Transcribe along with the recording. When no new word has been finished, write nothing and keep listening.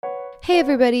Hey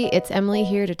everybody, it's Emily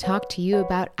here to talk to you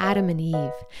about Adam and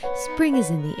Eve. Spring is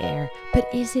in the air,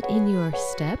 but is it in your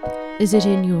step? Is it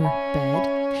in your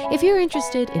bed? If you're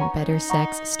interested in better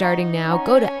sex starting now,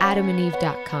 go to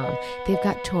adamandeve.com. They've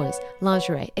got toys,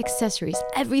 lingerie, accessories,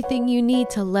 everything you need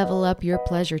to level up your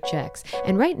pleasure checks.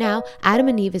 And right now, Adam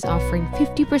and Eve is offering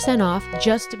 50% off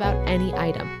just about any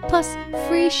item, plus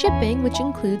free shipping, which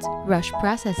includes rush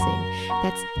processing.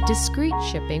 That's discreet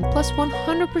shipping, plus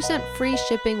 100% free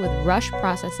shipping with rush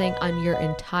processing on your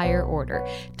entire order.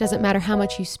 Doesn't matter how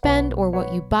much you spend or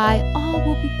what you buy, all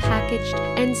will be packaged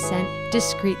and sent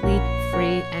discreetly,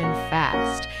 free, and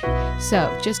fast.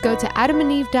 So just go to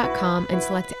adamandeve.com and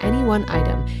select any one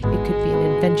item. It could be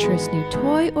an adventurous new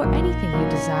toy or anything you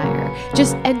desire.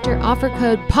 Just enter offer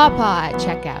code PAWPAW at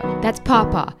checkout. That's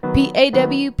PAWPAW,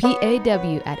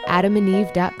 PAWPAW at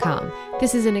adamandeve.com.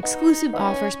 This is an exclusive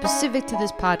offer specific to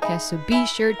this podcast, so be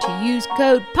sure to use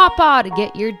code PAWPAW to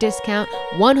get your discount,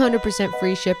 100%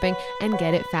 free shipping, and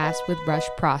get it fast with rush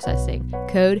processing.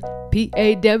 Code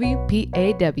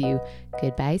PAWPAW.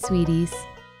 Goodbye, sweeties.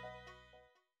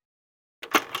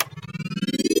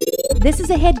 This is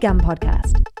a HeadGum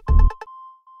podcast.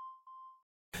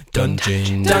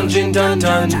 Dungeon, dungeon, dun,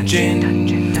 dungeon,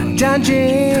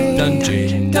 dungeon,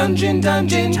 dungeon, dungeon,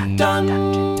 dungeon,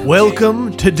 dun.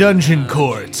 Welcome to Dungeon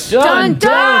Court. Dun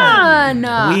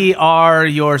dun! We are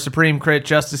your Supreme Crit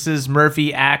Justices,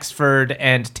 Murphy, Axford,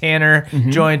 and Tanner,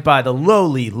 joined by the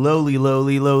lowly. Let's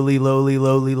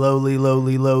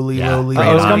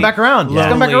come back around. Let's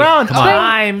come back around. Come on.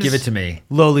 Times Give it to me.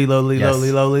 lowly. Yes,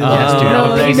 dude.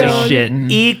 I'm a piece of shit.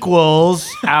 Equals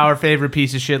our favorite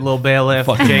piece of shit, Lil Bailiff,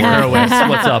 Jake Hurwitz.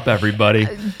 What's up, everybody?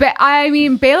 But I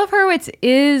mean, Bailiff Hurwitz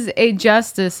is a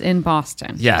justice in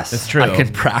Boston. Yes, That's true. I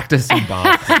can practice in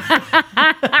Boston.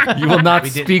 You will not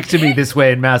speak to me this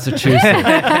way in Massachusetts.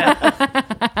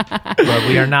 But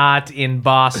we are not in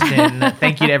Boston.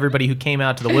 Thank you to everybody who came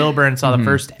out to the Wilbur and saw the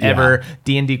first ever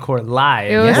D&D Court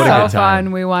live. It was What a so good time.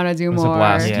 fun. We want to do was a more.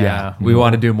 blast. Yeah. We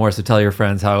want to do more, so tell your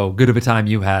friends how good of a time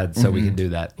you had so we can do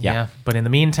that. Yeah. But in the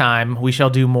meantime, we shall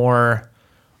do more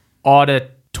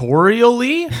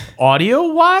auditorially,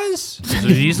 audio-wise. Are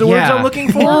these the words I'm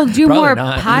looking for? We'll do Probably more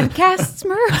not. podcasts,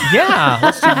 Murph. Yeah,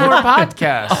 let's do more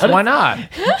podcasts. Why not?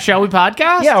 Shall we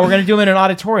podcast? Yeah, we're going to do them in an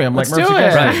auditorium. let's like do Murphy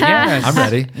it. said. Yes. I'm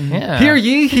ready. Yeah.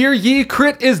 Hear ye,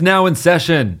 Crit is now in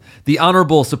session. The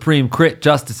Honorable Supreme Crit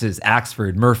Justices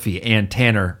Axford, Murphy, and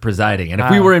Tanner presiding. And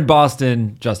if we were in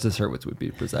Boston, Justice Hurwitz would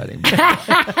be presiding.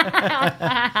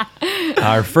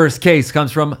 Our first case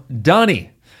comes from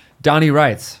Donnie. Donnie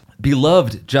writes,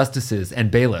 Beloved Justices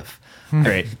and Bailiff.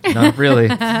 Great. Not really.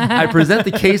 I present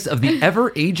the case of the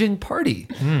ever-aging party.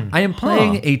 I am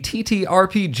playing a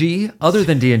TTRPG other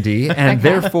than D&D, and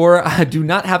therefore I do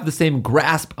not have the same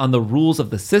grasp on the rules of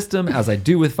the system as I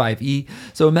do with 5e.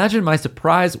 So imagine my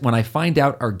surprise when I find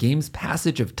out our game's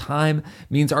passage of time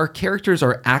means our characters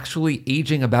are actually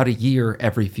aging about a year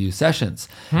every few sessions,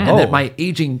 and that my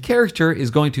aging character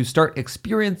is going to start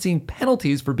experiencing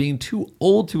penalties for being too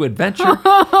old to adventure,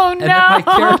 and that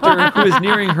my character, who is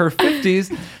nearing her 50s,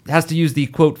 has to use the,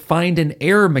 quote, find an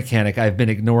error mechanic I've been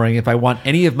ignoring if I want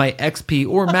any of my XP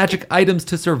or magic items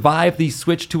to survive the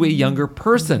switch to a younger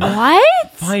person.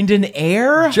 What? Find an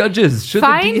air? Judges, should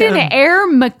Find the DM... an air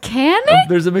mechanic?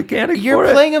 There's a mechanic You're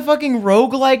for playing a fucking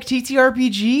roguelike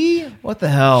TTRPG? What the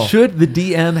hell? Should the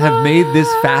DM have made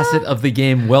this facet of the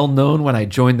game well known when I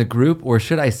joined the group, or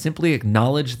should I simply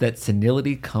acknowledge that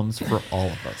senility comes for all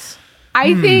of us?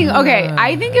 I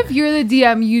think if you're the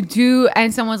DM, you do,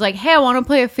 and someone's like, hey, I want to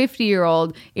play a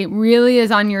 50-year-old, it really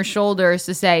is on your shoulders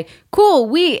to say, cool,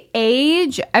 we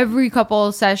age every couple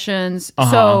of sessions.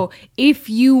 So if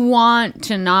you want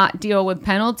to not deal with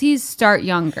penalties, start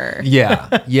younger. Yeah.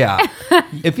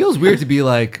 It feels weird to be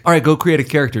like, all right, go create a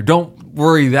character. Don't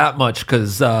worry that much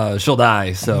because she'll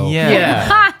die. So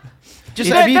Yeah. Just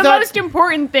The most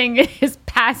important thing is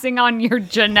passing on your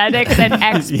genetics and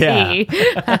XP.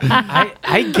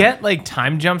 I get like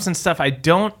time jumps and stuff. I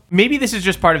don't. Maybe this is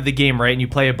just part of the game, right? And you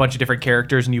play a bunch of different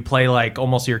characters and you play like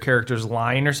almost your character's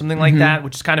line or something like that,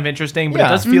 which is kind of interesting. But it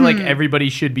does feel like everybody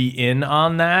should be in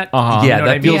on that. yeah, You know what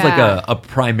I that feels mean? like a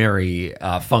primary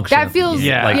function. That of the feels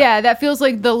game. that feels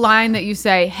like the line that you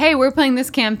say, hey, we're playing this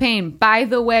campaign. By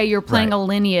the way, you're playing a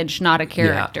lineage, not a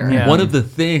character. Yeah. One of the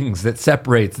things that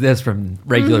separates this from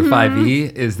regular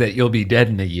 5e is that you'll be dead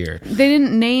in a year. They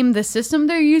didn't name the system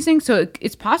they're using, so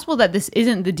it's possible that this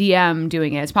isn't the DM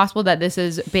doing it. It's possible that this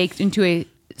is baked into a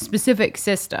specific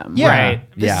system. Yeah. Right.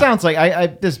 This sounds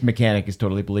like this mechanic is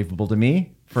totally believable to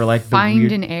me. for like the Find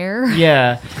weird... an heir.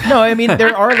 Yeah. No, I mean,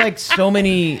 there are like so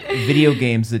many video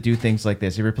games that do things like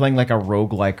this. If you're playing like a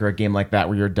roguelike or a game like that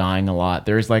where you're dying a lot,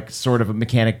 there's like sort of a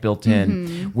mechanic built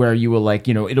in where you will like,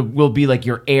 it will be like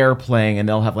your heir playing and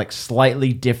they'll have like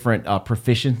slightly different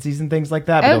proficiencies and things like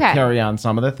that, but they'll carry on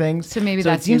some of the things. So maybe it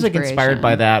that's seems like inspired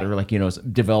by that or like,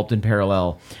 developed in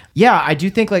parallel. Yeah, I do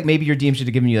think like maybe your DM should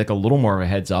have given you like a little more of a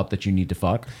heads up that you need to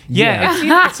fuck.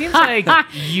 Yeah. It seems like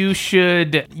you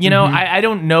should, I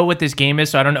don't know what this game is,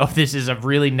 so I don't know if this is a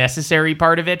really necessary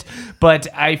part of it, but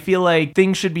I feel like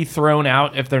things should be thrown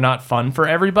out if they're not fun for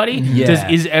everybody. Yeah.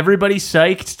 Is everybody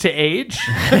psyched to age?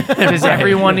 Does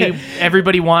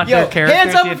everybody want their character?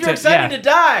 Hands up if you're excited to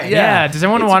die. Yeah. Does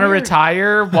everyone want to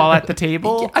retire while at the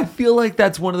table? I feel like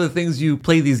that's one of the things you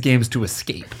play these games to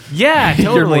escape. Yeah,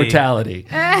 totally. Your mortality.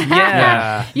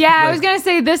 Yeah. I was gonna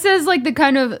say this is like the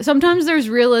kind of sometimes there's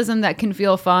realism that can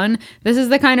feel fun. This is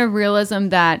the kind of realism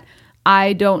that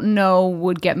I don't know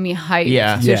would get me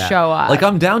hyped to show up. Like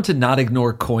I'm down to not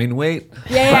ignore coin weight.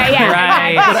 Yeah.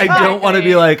 Right. But I don't want to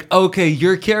be like, okay,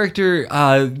 your character,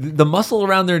 the muscle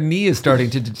around their knee is starting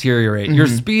to deteriorate. Your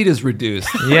speed is reduced.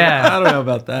 Yeah. I don't know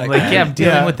about that. Like, I'm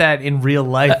dealing with that in real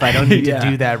life. I don't need to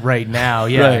do that right now.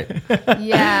 Yeah. Right.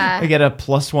 Yeah. I get a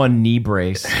 +1 knee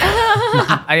brace.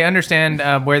 I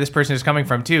understand where this person is coming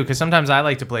from too, because sometimes I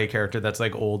like to play a character that's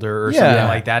like older or something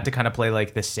like that to kind of play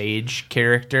like the sage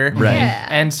character. Right. Yeah.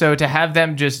 And so to have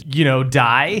them just,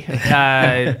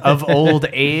 die of old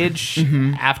age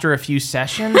after a few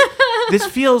sessions, it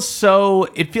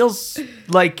feels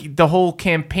like the whole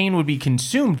campaign would be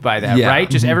consumed by that, right?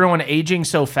 Just everyone aging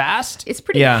so fast. It's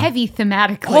pretty heavy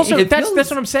thematically. Also, that's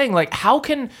what I'm saying. Like, how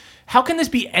can this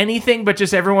be anything but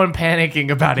just everyone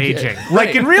panicking about aging?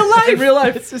 Like in real life? In real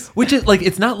life. Which is like,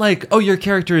 it's not like, oh, your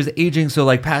character is aging, so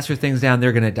like pass your things down,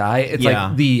 they're going to die. It's like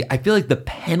I feel like the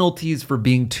penalties for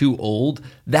being too old,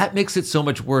 that makes it so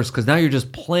much worse because now you're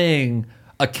just playing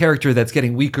a character that's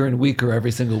getting weaker and weaker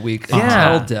every single week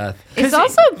until death. It's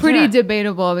also pretty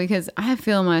debatable because I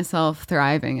feel myself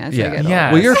thriving as I get older.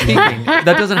 Yeah. Well, you're peaking. That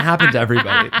doesn't happen to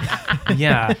everybody.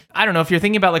 Yeah. I don't know. If you're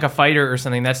thinking about like a fighter or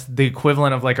something, that's the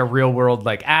equivalent of like a real world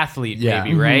like athlete,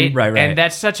 maybe, right? Right. And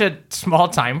that's such a small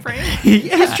time frame.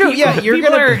 It's true. Yeah,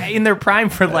 People are in their prime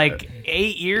for like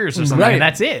 8 years or something. Right. And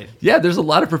that's it. Yeah, there's a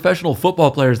lot of professional football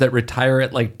players that retire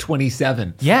at like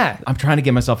 27. Yeah. I'm trying to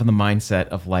get myself in the mindset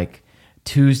of like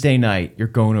Tuesday night, you're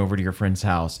going over to your friend's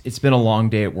house. It's been a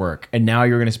long day at work, and now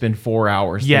you're going to spend 4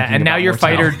 hours. Yeah, thinking and now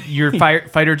about your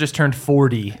fighter just turned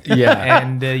 40. Yeah.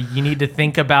 And you need to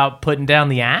think about putting down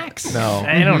the axe. No.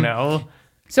 I don't know.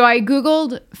 So I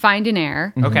Googled Find an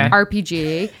Heir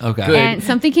RPG. Okay. And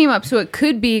something came up. So it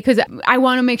could be, because I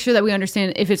want to make sure that we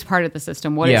understand if it's part of the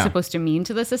system, what it's supposed to mean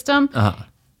to the system.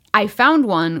 I found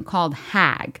one called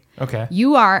Hag. Okay.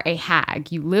 You are a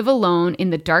hag. You live alone in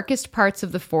the darkest parts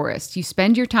of the forest. You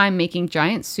spend your time making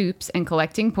giant soups and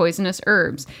collecting poisonous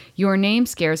herbs. Your name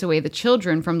scares away the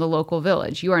children from the local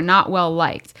village. You are not well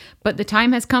liked. But the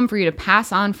time has come for you to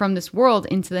pass on from this world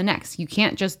into the next. You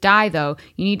can't just die, though.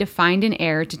 You need to find an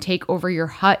heir to take over your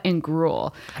hut and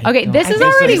gruel. Okay, this is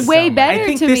already way better I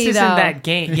think to this me, isn't though. that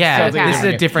game. Yeah, Okay. this is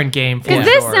a different game. Because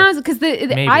this sounds, because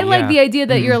I like the idea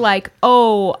that you're like,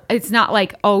 oh, it's not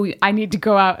like, oh, I need to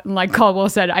go out and like Caldwell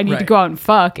said, I need to go out and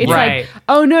fuck. It's like,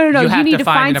 oh, no, You need to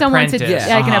find someone to, apprentice.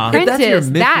 like an apprentice. If that's your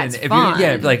mission, That's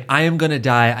fun. like I am gonna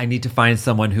die, I need to find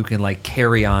someone who can like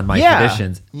carry on my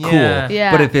traditions. Yeah. Cool.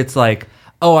 Yeah. But if it's like,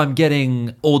 oh, I'm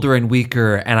getting older and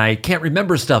weaker, and I can't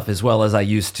remember stuff as well as I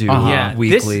used to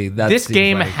weekly. This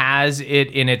game has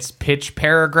it in its pitch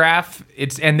paragraph.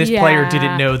 This player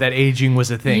didn't know that aging was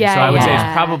a thing. Yeah, so I would say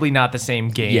yeah. it's probably not the same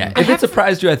game. Yeah. If it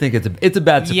surprised you, I think it's a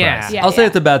bad surprise. Yeah. I'll say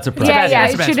it's a bad surprise. It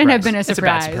bad shouldn't have surprise. been a It's a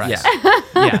bad surprise. surprise.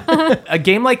 Yeah. A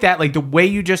game like that, like the way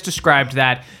you just described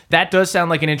that does sound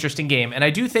like an interesting game. And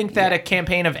I do think that a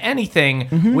campaign of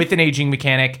anything with an aging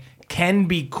mechanic can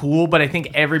be cool, but I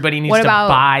think everybody needs to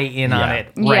buy in on it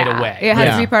right away. It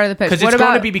has to be part of the pitch. Because it's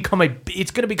going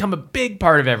to become a big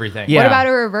part of everything. Yeah. What about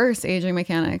a reverse aging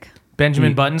mechanic?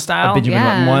 Benjamin Button style. Benjamin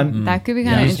Button one. That could be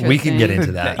kind of interesting. We can get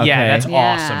into that. Yeah, that's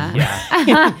Yeah. awesome.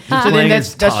 Yeah. So then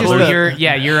that's just Well,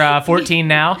 you're 14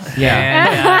 now.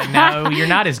 Yeah. And now you're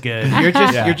not as good.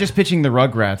 you're just pitching the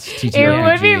Rugrats TTRPG. It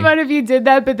would be fun if you did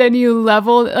that, but then you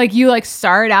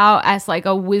start out as like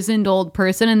a wizened old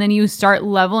person, and then you start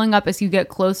leveling up as you get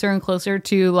closer and closer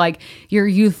to like your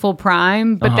youthful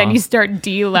prime, but then you start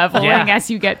de-leveling as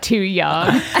you get too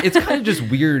young. It's kind of just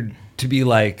weird to be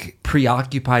like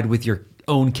preoccupied with your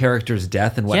own character's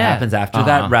death and what happens after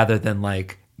that, rather than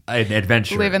like an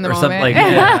adventure Live in the or something moment.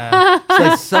 like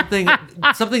It's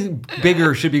like something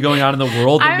bigger should be going on in the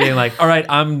world than being like, all right,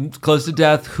 I'm close to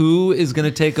death. Who is going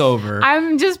to take over?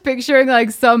 I'm just picturing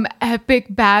like some epic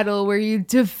battle where you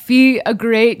defeat a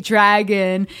great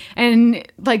dragon and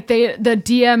like the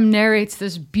DM narrates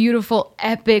this beautiful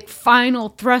epic final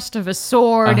thrust of a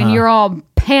sword and you're all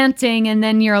panting and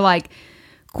then you're like,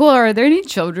 cool, are there any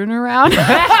children around?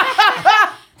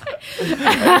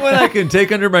 Anyone I can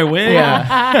take under my wing?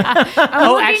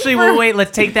 Actually, well, wait.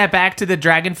 Let's take that back to the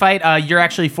dragon fight. You're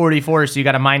actually 44, so you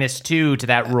got a -2 to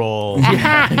that roll.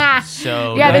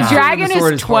 So the dragon The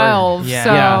sword is is 12.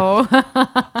 hard.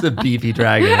 So It's a beefy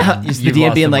dragon. Is the You've DM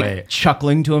lost being some like weight.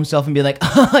 chuckling to himself and being like,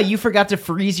 oh, you forgot to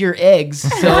freeze your eggs.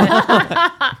 So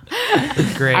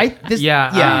great.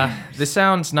 This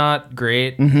sounds not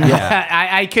great.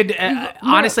 I could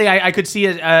honestly, I could see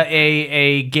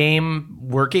a game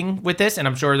working with this, and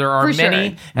I'm sure there are For sure.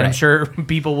 many, and I'm sure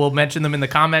people will mention them in the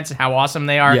comments how awesome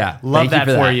they are. Yeah, love thank you that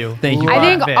for for that. you. Thank you. I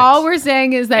think Love it. all we're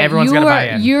saying is that Everyone's gotta buy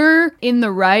in. you're in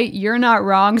the right. You're not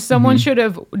wrong. Someone should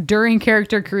have, during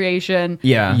character creation,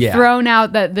 yeah. thrown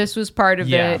out that this was part of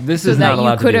Yeah. it. This so is that not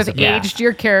allowed you to could be have a surprise. aged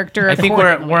your character. I think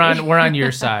accordingly. we're on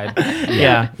your side.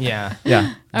 Yeah. Yeah.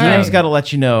 DM's got to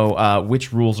let you know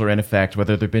which rules are in effect,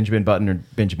 whether they're Benjamin Button or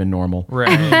Benjamin Normal.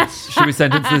 Right. Should we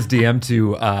sentence this DM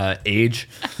to age?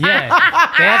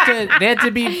 Yeah. They have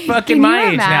to be fucking Can my you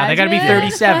age now. They got to be imagine?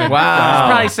 37.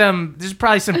 Wow. There's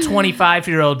probably some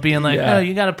 25-year-old being like, Yeah. oh,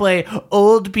 you got to play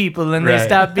old people and they Right.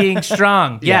 stop being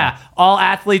strong. Yeah. All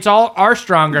athletes are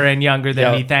stronger and younger than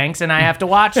Yep. me, thanks, and I have to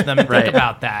watch them and think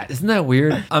about that. Isn't that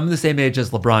weird? I'm the same age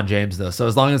as LeBron James, though. So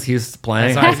as long as he's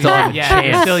playing, Sorry, I still have a yeah, chance.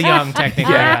 you're still young,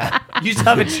 technically. Yeah. You still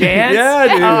have a chance? Yeah,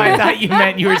 dude. Oh, I thought you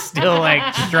meant you were still, like,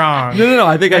 strong. No.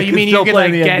 I think I you could mean still you could, play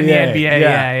like, in the get in NBA. the NBA?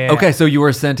 Yeah. Okay, so you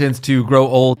were sentenced to grow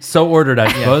old. So ordered,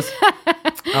 I suppose.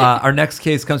 Our next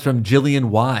case comes from Jillian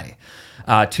Y.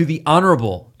 To the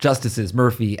Honorable Justices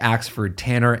Murphy, Axford,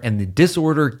 Tanner, and the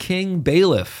Disorder King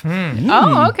Bailiff.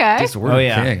 Oh, okay. Disorder Oh,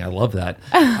 yeah. King, I love that.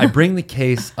 I bring the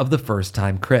case of the first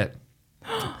time crit.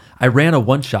 I ran a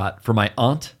one-shot for my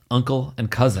aunt, uncle, and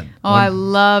cousin. Oh, I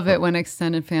love it when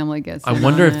extended family gets. I in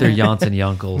wonder on if they're it. yonts and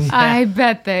yunkles. I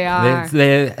bet they are.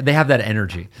 They have that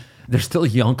energy. They're still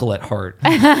yunkle at heart.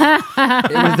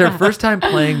 It was their first time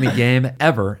playing the game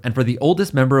ever, and for the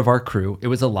oldest member of our crew, it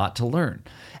was a lot to learn.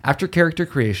 After character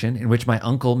creation, in which my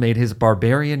uncle made his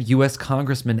barbarian U.S.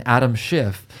 Congressman Adam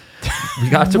Schiff, we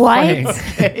got to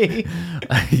play.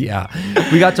 Yeah,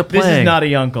 we got to play. This is not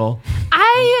a uncle.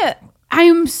 I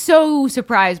am so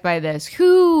surprised by this.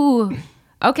 Who?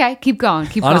 Okay, keep going.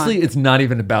 Honestly, it's not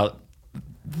even about.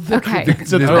 Okay.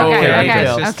 So This Okay, background.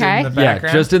 okay, Just okay. in the Yeah,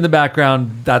 background. just in the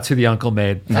background, that's who the uncle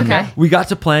made. Okay. We got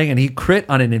to playing and he crit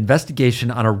on an investigation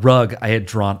on a rug I had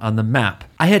drawn on the map.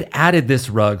 I had added this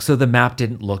rug so the map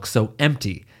didn't look so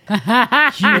empty. It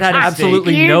had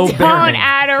absolutely You no don't bearing.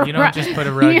 add a You don't rug. just put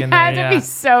a rug you in there, had to yeah. be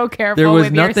so careful. There was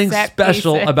with your nothing set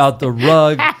special pieces. about the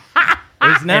rug.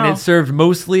 Is now. And it served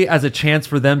mostly as a chance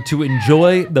for them to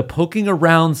enjoy the poking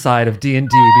around side of D&D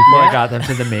before I got them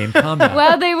to the main combat.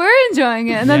 Well, they were enjoying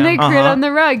it, and then Yeah. they crit on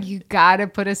the rug. You gotta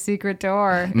put a secret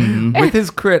door. With his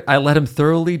crit, I let him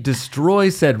thoroughly destroy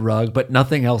said rug, but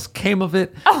nothing else came of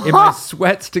it. Oh. In my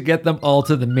sweats to get them all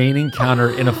to the main encounter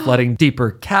in a flooding deeper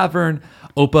cavern,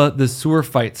 Opa the sewer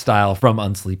fight style from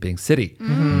Unsleeping City.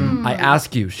 I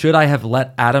ask you, should I have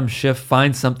let Adam Schiff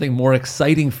find something more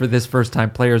exciting for this first-time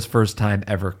player's first time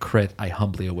ever crit? I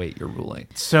humbly await your ruling.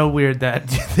 So weird that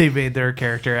they made their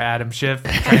character Adam Schiff.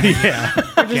 We're just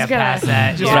Can't gonna pass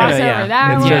that. gloss Yeah, over yeah.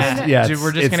 that It's one. just- yeah, Dude, we're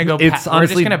it's- just gonna go. it's We're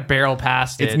honestly- just gonna barrel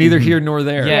past it. It's neither here nor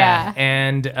there. Yeah. Yeah.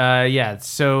 And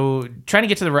so trying to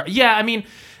get to the I mean,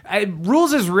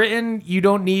 rules is written. You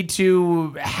don't need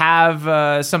to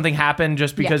have something happen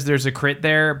just because there's a crit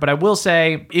there. But I will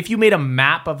say, if you made a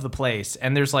map of the place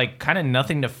and there's like kind of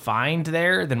nothing to find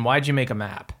there, then why'd you make a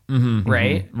map?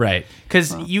 Right? Right.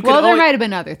 Because you could. Well, there always- might have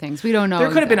been other things. We don't know. There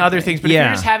could have been other exactly. things, but if Yeah.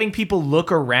 you're just having people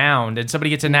look around and somebody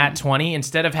gets a nat 20,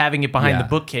 instead of having it behind Yeah. the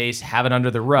bookcase, have it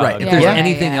under the rug. Right. If Yeah, there's yeah,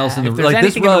 anything yeah. else in the If room, there's like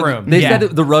this anything in the rug, room, they yeah.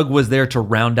 said the rug was there to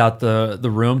round out the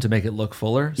room to make it look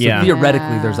fuller. So Yeah.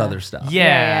 theoretically, there's other stuff.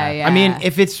 Yeah. I mean,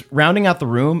 if it's rounding out the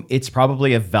room, it's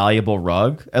probably a valuable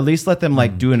rug. At least let them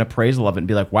like do an appraisal of it and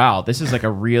be like, wow, this is like a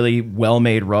really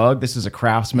well-made rug. This is a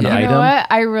craftsman You item. know what?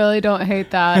 I really don't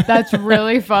hate that. That's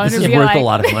really fun This to is be worth like, a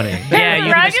lot of money. Yeah,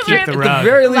 you Rug can just is keep worth the at rug. At the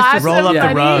very least, Lots just roll of up the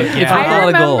money. rug. It's Yeah. worth a I lot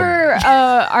of gold. remember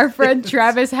our friend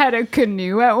Travis had a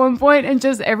canoe at one point, and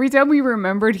just every time we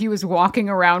remembered, he was walking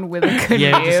around with a canoe.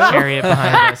 Yeah, you just carry it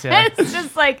behind us. Yeah. It's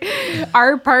just like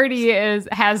our party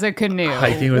has a canoe.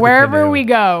 Hiking with a Wherever canoe. we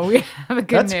go, we have a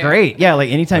canoe. That's great. Yeah, like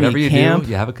anytime Whatever you you camp. do,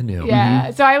 you have a canoe.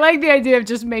 Yeah, so I like the idea of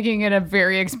just making it a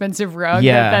very expensive rug.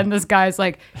 Yeah. But then this guy's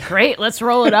like, "Great, let's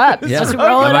roll it up. Yeah. Just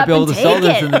roll I it might up be able and to sell take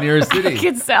this it. in the nearest I city.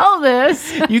 could sell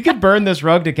this." You could burn this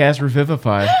rug to cast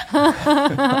Revivify.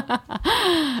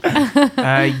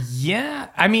 Yeah.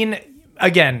 I mean,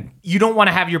 again, you don't want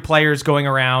to have your players going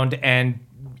around and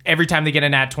every time they get a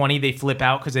nat 20, they flip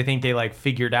out because they think they like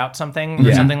figured out something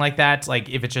or something like that. Like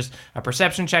if it's just a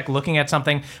perception check, looking at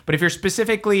something. But if you're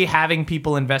specifically having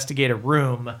people investigate a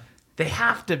room, they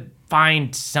have to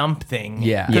find something.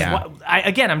 Yeah. 'Cause Yeah.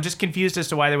 again, I'm just confused as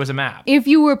to why there was a map. If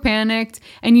you were panicked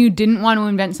and you didn't want to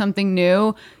invent something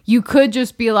new, you could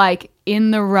just be like,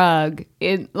 in the rug,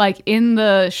 in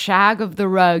the shag of the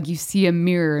rug, you see a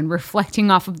mirror, and reflecting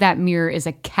off of that mirror is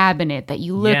a cabinet that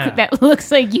that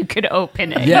looks like you could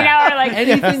open it. Yeah. You know, or like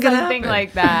Anything can something happen.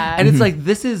 like that. And it's like,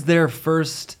 this is their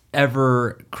first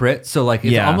ever crit. So like,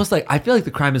 it's Yeah. almost like, I feel like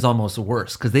the crime is almost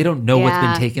worse because they don't know what's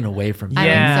Yeah. been taken away from you. I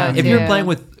Yeah. think so If you're too. playing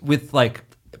with like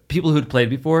people who'd played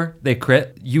before, they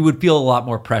crit, you would feel a lot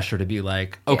more pressure to be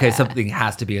like, okay, Yeah. something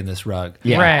has to be in this rug.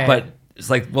 Yeah. Right. But it's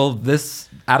like, well, this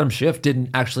Adam Schiff didn't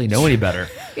actually know any better.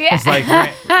 Yeah. It's like,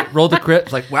 rolled a crit.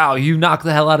 It's like, wow, you knocked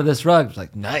the hell out of this rug. It's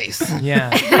like, nice. Yeah.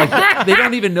 Like, they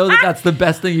don't even know that that's the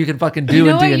best thing you can fucking do You know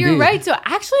in what? D&D. You're right. So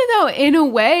actually, though, in a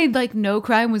way, like no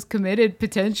crime was committed.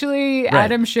 Potentially,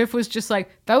 Adam Schiff was just like,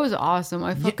 "That was awesome.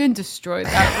 I fucking destroyed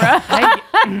that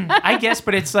rug." I guess,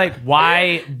 but it's like,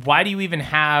 why do you even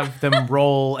have them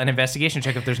roll an investigation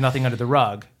check if there's nothing under the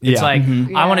rug? It's Yeah. like,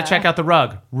 I want to Yeah. check out the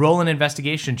rug. Roll an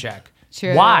investigation check.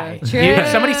 True. Why? True. If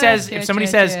somebody says, True,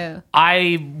 true.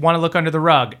 I want to look under the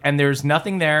rug and there's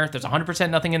nothing there, there's 100%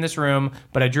 nothing in this room,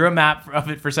 but I drew a map of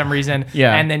it for some reason,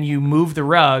 Yeah. and then you move the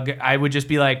rug, I would just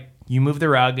be like, you move the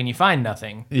rug and you find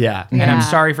nothing. Yeah. And I'm Yeah.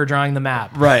 sorry for drawing the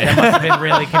map. Right. That must have been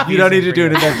really confusing. You don't need to for do you.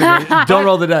 an investigation. Don't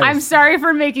roll the dice. I'm sorry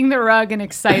for making the rug an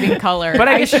exciting color. But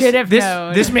I I guess should have this,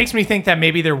 known. this makes me think that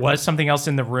maybe there was something else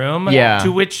in the room. Yeah.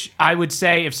 To which I would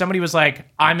say, if somebody was like,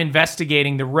 I'm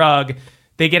investigating the rug,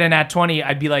 they get a nat 20,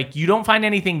 I'd be like, you don't find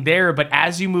anything there, but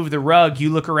as you move the rug,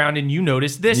 you look around and you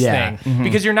notice this Yeah. thing.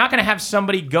 Because you're not going to have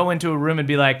somebody go into a room and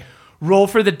be like, roll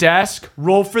for the desk,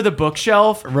 roll for the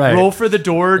bookshelf, Right. roll for the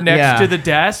door next Yeah. to the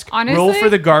desk, Honestly, roll for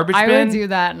the garbage I bin. would do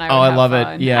that, and I Oh, would I have love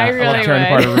fun. it. Yeah. I really love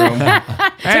tearing would. apart a room.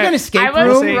 It's like an escape I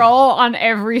would room. roll on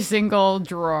every single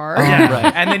drawer. Yeah.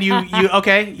 Right. And then you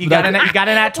got an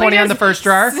nat 20 on the first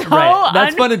drawer. So Right.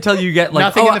 That's fun until you get like,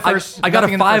 Nothing oh, in the first- I got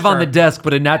nothing a in the 5 first on the drawer. desk,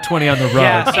 but a nat 20 on the rug.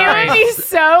 Yeah. It would be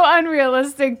so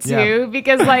unrealistic too,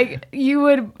 because like you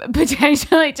would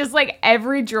potentially just like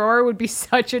every drawer would be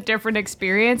such a different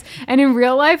experience, and in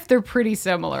real life they're pretty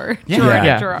similar. Drawer to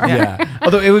Yeah. drawer. Yeah.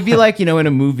 Although it would be like, in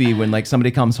a movie when like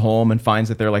somebody comes home and finds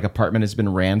that their like apartment has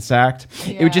been ransacked.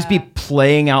 It would just be Yeah.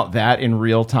 playing out that in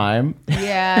real time.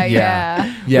 Yeah,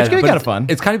 Yeah, Which could be but kind of fun.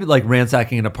 It's kind of like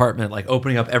ransacking an apartment, like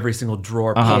opening up every single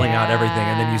drawer, pulling out everything,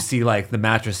 and then you see like the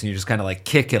mattress, and you just kind of like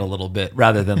kick it a little bit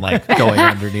rather than like going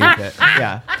underneath it.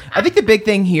 Yeah. I think the big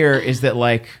thing here is that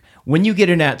like when you get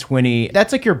a nat 20,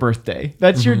 that's like your birthday.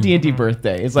 That's your D&D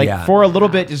birthday. It's like Yeah. for a little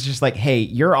bit, it's just like, hey,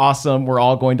 you're awesome. We're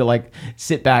all going to like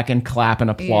sit back and clap and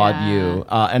applaud Yeah. you.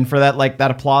 And for that, like that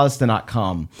applause to not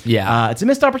come. Yeah. It's a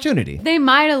missed opportunity. They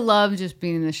might have loved just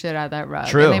beating the shit out of that rug.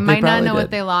 True. And they They might not probably know what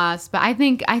did. they lost, but I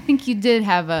think you did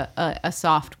have a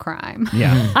soft crime.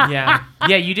 Yeah.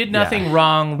 Yeah, you did nothing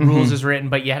wrong, rules is written,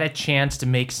 but you had a chance to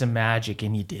make some magic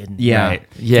and you didn't. Yeah. Right.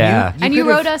 Yeah. And you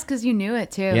could've- wrote us because you knew it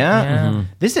too. Yeah.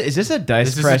 Is this a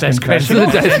dice This is a crash dice crash.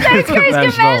 confessional? Dice Crash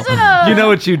Confessional. You know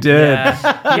what you did.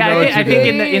 I think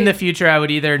in the future I would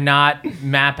either not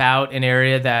map out an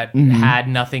area that had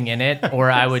nothing in it, or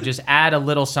I would just add a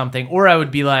little something, or I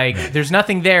would be like, there's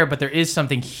nothing there, but there is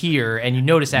something here, and you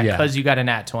notice that Yeah. because you got a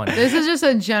nat 20. This is just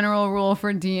a general rule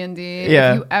for D&D.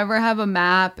 Yeah. If you ever have a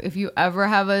map, if you ever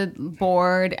have a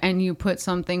board and you put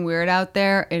something weird out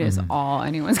there, it is all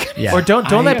anyone's going to Yeah. Or don't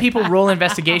let people roll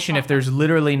investigation if there's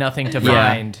literally nothing to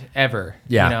find ever.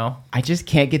 Yeah. You know? I just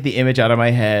can't get the image out of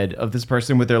my head of this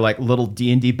person with their like little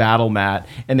D&D battle mat,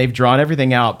 and they've drawn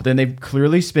everything out, but then they've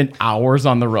clearly spent hours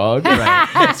on the rug.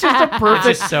 It's just a It's perfect.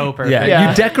 just so perfect. Yeah, Yeah.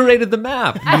 you decorated the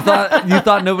map. You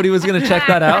thought nobody was going to check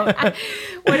that out?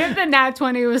 What if the nat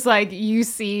 20 was like, you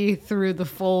see through the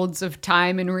folds of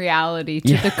time and reality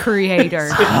to the creator?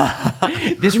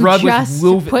 This You rug was just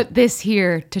woven. put this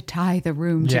here to tie the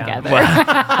room Yeah.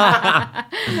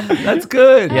 together. That's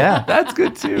good. Yeah. That's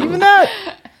good too. Even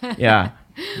that. Yeah.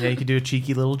 Yeah, you could do a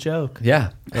cheeky little joke.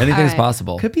 Yeah, anything's All right.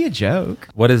 possible. Could be a joke.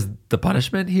 What is the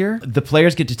punishment here? The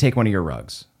players get to take one of your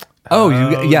rugs. Oh,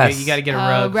 yes. You got to get a Oh,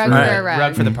 rug. rugs for, are a rug.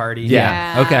 rug for the party.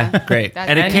 Yeah. Okay. Great. That's-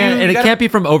 And it And can't. you And it gotta- can't be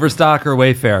from Overstock or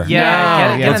Wayfair.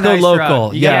 Yeah, get Let's a go nice local.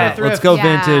 rug. You Yeah. gotta Let's thrift. go Yeah.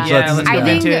 vintage. Yeah, let's I go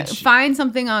think vintage. find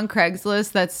something on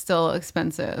Craigslist that's still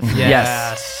expensive.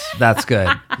 Yes. That's good.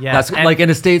 Yes. That's And- like an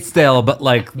estate sale, but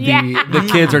like Yeah. the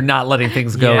kids are not letting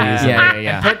things go Yeah. easy.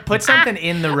 And put something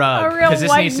in the rug A real because this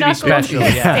white needs to be knuckle special.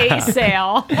 Yeah. estate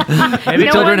sale. Maybe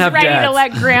No children one's have ready to dads.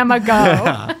 let grandma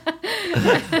go.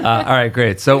 All right,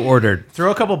 great. So ordered.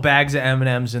 Throw a couple bags of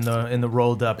M&Ms in the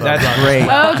rolled up. That's rug. great.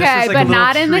 Just Okay, as, like, a but little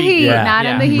not in the treat. heat. Yeah. Not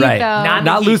in the heat, Right. though. Not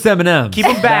Not loose M&Ms. Keep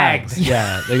 'em bagged.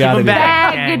 Yeah, they gotta them be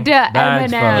bagged. Bagged Bags,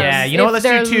 M&Ms. folks. Yeah, you know what? If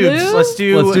Let's do they're tubes. loose- Let's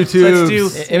do Let's do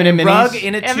tubes. M&M minis. rug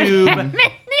in a tube.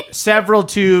 Several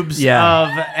tubes Yeah.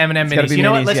 of M&M gotta minis. be You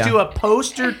know what? minis, Let's yeah. do a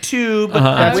poster tube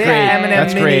That's with great. M&M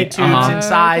That's mini great. tubes Uh-huh.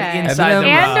 inside Okay. the M&M.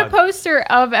 And a rug. poster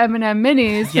of M&M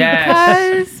minis. Yes.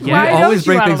 Because Yeah. why We always don't you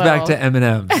bring want a things back little? to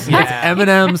M&Ms. Yeah. It's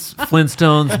M&Ms,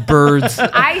 Flintstones, birds. All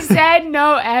I said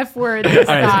no F word this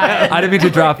right. time. I didn't mean to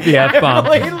drop the F-bomb.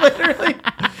 Literally.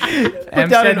 M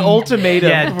down said, an ultimatum.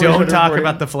 Yeah, for don't talk recording.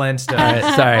 about the Flintstones. All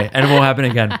right, sorry, and it won't happen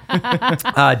again.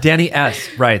 Danny S.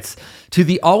 writes, to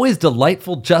the always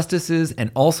delightful justices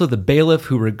and also the bailiff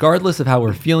who, regardless of how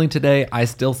we're feeling today, I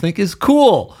still think is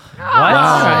cool. Oh,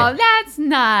 Wow. that's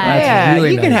nice. That's Yeah,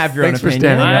 really you can nice. have your own Thanks for opinion.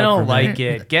 standing I up don't for me. like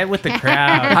it. Get with the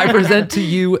crowd. I present to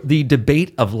you the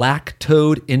debate of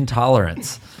lactose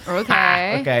intolerance.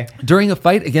 Okay. Okay. During a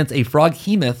fight against a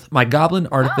Froghemoth, my goblin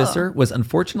artificer was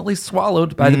unfortunately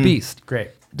swallowed by the beast. Great.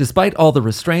 Despite all the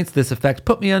restraints this effect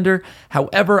put me under,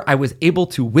 however, I was able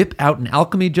to whip out an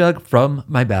alchemy jug from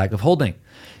my bag of holding.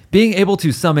 Being able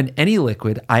to summon any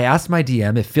liquid, I asked my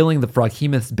DM if filling the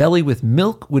Froghemoth's belly with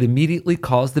milk would immediately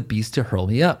cause the beast to hurl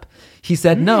me up. He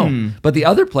said no, but the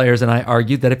other players and I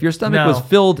argued that if your stomach No. was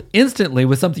filled instantly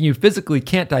with something you physically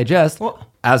can't digest,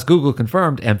 as Google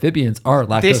confirmed, amphibians are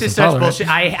lactose This is such intolerant. bullshit.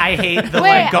 I hate the Wait,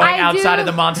 like going I outside do- of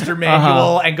the monster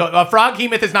manual and go. A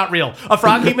froghemoth is not real. A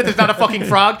froghemoth is not a fucking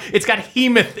frog. It's got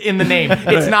hemoth in the name.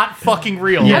 It's not fucking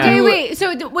real. Yeah. Okay, wait.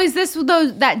 So was this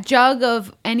that jug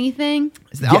of anything?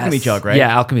 It's the alchemy Yes. jug, right?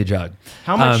 Yeah, alchemy jug.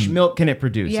 How much milk can it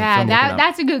produce? Yeah,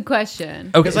 that's a good question.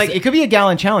 Okay, It's like it could be a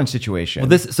gallon challenge situation.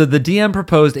 so the DM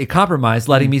proposed a compromise,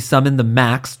 letting me summon the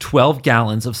max 12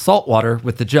 gallons of salt water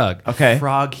with the jug. okay.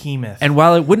 Froghemoth. And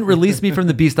while it wouldn't release me from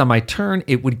the beast on my turn,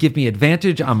 it would give me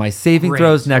advantage on my saving Great,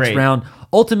 throws next great. round.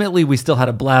 Ultimately, we still had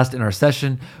a blast in our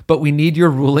session, but we need your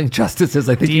ruling justices.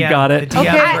 I think you DM, got it. the DM.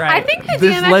 Okay, Yeah, right. I think the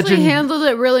This DM actually legend- handled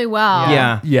it really well.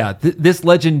 Yeah. Yeah, this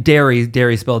legendary,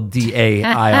 dairy spelled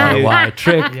D-A-I-R-Y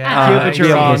trick. Yeah. Cute, but you're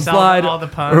gave me wrong. a slide, All the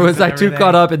puns or was and I too everything.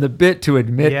 caught up in the bit to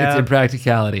admit Yeah. its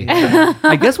impracticality?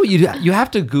 I guess what you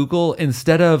have to Google,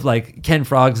 instead of like, can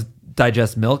frogs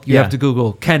digest milk, you Yeah. have to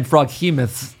Google, can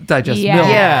froghemoths digest Yeah. milk?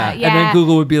 Yeah. And then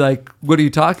Google would be like, what are you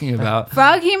talking about?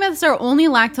 Froghemoths are only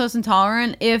lactose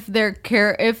intolerant if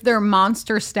their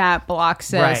monster stat block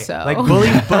says right. so. Like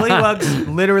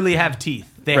bullywugs literally have teeth.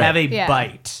 They Right. have a Yeah.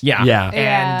 bite. Yeah. Yeah. And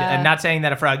Yeah. I'm not saying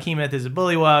that a froghemoth is a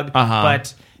bullywug, Uh-huh.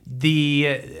 but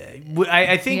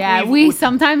I think yeah, we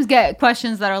sometimes get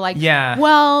questions that are like, Yeah.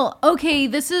 well, okay,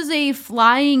 this is a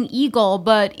flying eagle,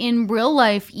 but in real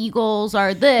life, eagles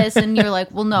are this. And you're like,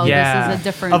 well, no, this is a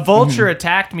different. A vulture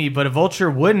attacked me, but a vulture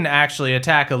wouldn't actually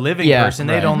attack a living Yeah, person.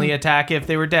 They'd right. only attack if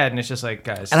they were dead. And it's just like,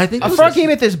 guys. And I think A this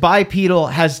froghemoth is bipedal,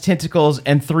 has tentacles,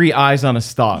 and 3 eyes on a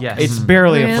stalk. Yes. It's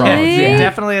barely a frog. Really? it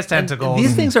definitely has tentacles.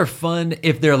 these things are fun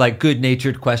if they're like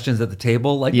good-natured questions at the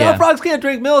table. Like, Yeah. no, frogs can't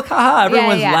drink milk. Haha.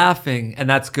 Everyone's yeah. laughing, and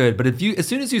that's good. But as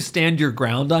soon as you stand your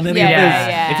ground on any of Yeah, this,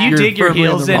 yeah. If you you're dig your firmly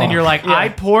heels the in and wrong. you're like, I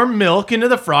pour milk into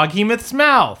the froghemoth's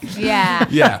mouth. yeah.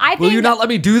 yeah, I will think you not let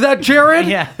me do that, Jared?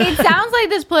 Yeah. It sounds like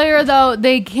this player, though,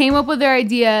 they came up with their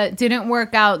idea, didn't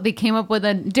work out. They came up with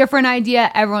a different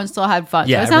idea. Everyone still had fun.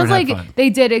 Yeah, so it sounds everyone had like fun. they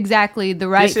did exactly the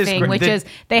right This is thing, gr- which the- is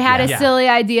they had a Yeah. silly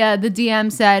idea. The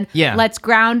DM said, Yeah. let's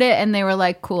ground it. And they were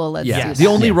like, cool, let's Yeah. do The that.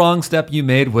 only wrong step you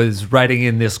made was writing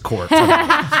in this court.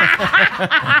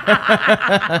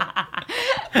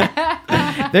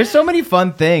 There's so many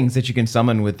fun things that you can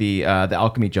summon with the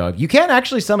alchemy jug. You can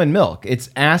actually summon milk. It's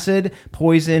acid,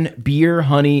 poison, beer,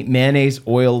 honey, mayonnaise,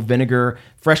 oil, vinegar,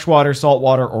 fresh water, salt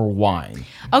water, or wine.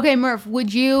 Okay, Murph,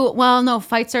 would you? Well, no,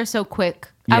 fights are so quick.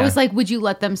 I was like, would you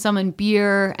let them summon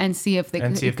beer and see if they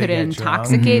see if could they get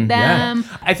intoxicate them?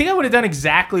 I think I would have done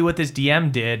exactly what this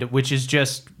DM did, which is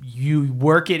just you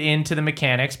work it into the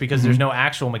mechanics because there's no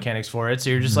actual mechanics for it. So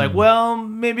you're just like, well,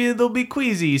 maybe they'll be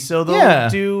queasy, so they'll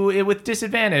do it with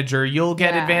disadvantage, or you'll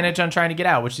get advantage on trying to get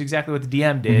out, which is exactly what the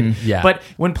DM did. Yeah. But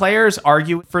when players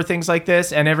argue for things like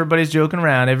this and everybody's joking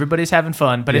around, everybody's having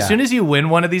fun, but as soon as you win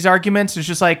one of these arguments, it's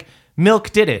just like, Milk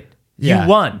did it. Yeah. You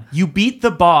won. You beat the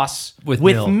boss with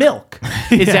milk.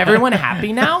 Is everyone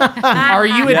happy now? Are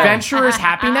you adventurers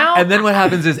happy now? And then what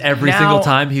happens is every Now- single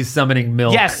time he's summoning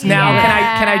milk. Yes. Now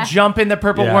can I jump in the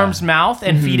purple worm's mouth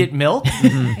and feed it milk?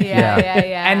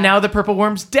 Yeah. And now the purple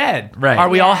worm's dead. Right. Are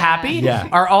we all happy? Yeah.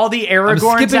 Are all the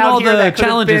Aragorns skipping out all here the that could have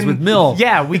challenges been- with milk.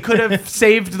 Yeah, we could have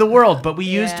saved the world, but we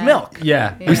used milk.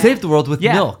 Yeah. We saved the world with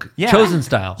Yeah. milk. Yeah. Chosen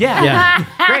style. Yeah.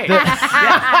 Great.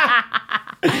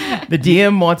 The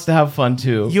DM wants to have fun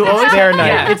too. You It's always- their night.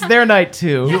 yeah. It's their night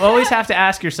too. You always have to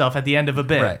ask yourself at the end of a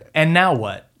bit, Right. and now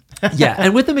what? Yeah,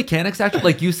 and with the mechanics, actually,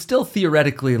 like you still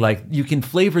theoretically, like you can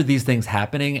flavor these things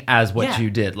happening as what you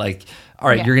did. Like, all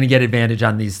right, you're going to get advantage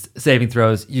on these saving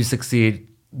throws. You succeed.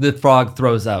 The frog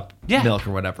throws up milk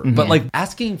or whatever. But like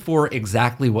asking for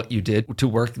exactly what you did to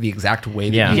work the exact way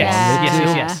that you Yes. wanted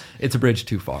it to, Yes. it's a bridge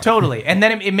too far. Totally. And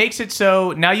then it makes it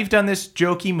so now you've done this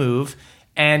jokey move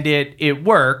and it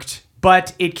worked,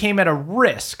 but it came at a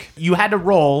risk. You had to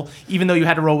roll, even though you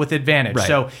had to roll with advantage. Right.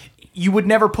 So you would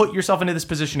never put yourself into this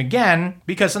position again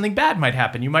because something bad might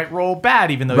happen. You might roll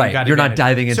bad even though you got You're not advantage.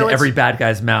 diving into So it's- every bad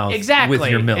guy's mouth Exactly. with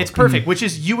your milk. It's perfect, which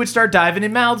is you would start diving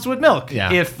in mouths with milk.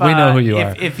 Yeah. If We know who you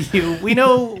are. If you we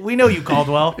know you,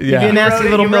 Caldwell. Yeah. You You nasty wrote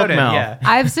it, little you milk wrote it, mouth. Yeah.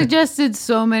 I've suggested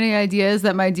so many ideas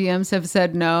that my DMs have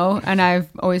said no, and I've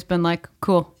always been like,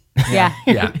 cool. Yeah.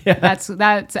 Yeah. That's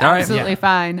absolutely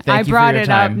fine. I you for brought your it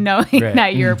up time. knowing Right.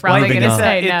 that you're probably Leaving going to on.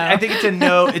 say no. I think it's a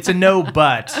no. It's a no,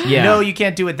 but Yeah. no, you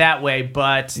can't do it that way.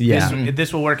 But Yeah.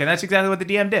 this will work, and that's exactly what the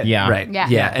DM did. Yeah. Right. Yeah.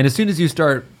 Yeah. And as soon as you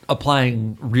start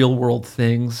applying real world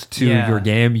things to your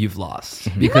game, you've lost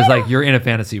because like you're in a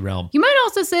fantasy realm. You might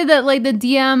also say that like the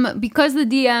DM, because the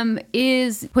DM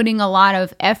is putting a lot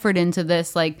of effort into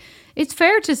this, like it's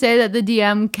fair to say that the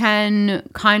DM can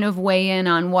kind of weigh in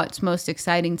on what's most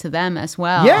exciting to them as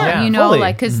well. Yeah, you know, fully.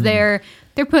 like because they're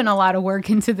putting a lot of work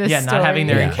into this. Yeah, story. not having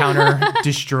their encounter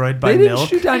destroyed by They didn't milk.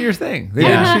 shoot down your thing. They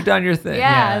didn't shoot down your thing.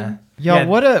 Yeah. Yo, Yeah.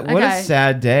 what a Okay.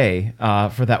 sad day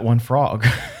for that one frog.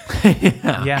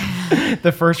 Yeah.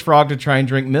 The first frog to try and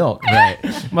drink milk. Right.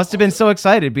 Must have been so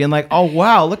excited, being like, "Oh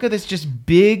wow, look at this just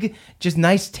big, just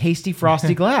nice, tasty,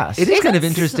 frosty glass." It is kind of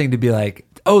interesting to be like,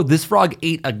 oh, this frog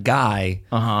ate a guy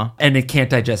and it can't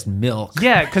digest milk.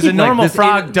 Yeah, because a Like normal this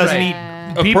frog ate- doesn't right.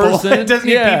 eat A people. person? It doesn't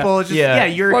Yeah. eat people. It's just, Yeah.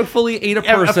 you're Frog fully ate a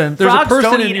Yeah, person. There's a frogs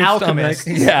person don't in eat your alchemists.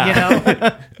 stomach. Yeah. You know,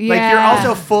 like Yeah. you're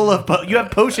also full of. You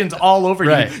have potions all over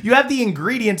Right. you. You have the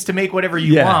ingredients to make whatever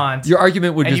you want. Your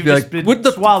argument would and just you've be like, been would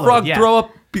the swallowed, frog yeah. throw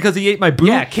up because he ate my boot?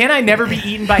 Yeah, can I never be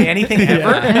eaten by anything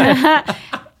ever?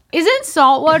 Isn't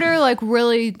salt water like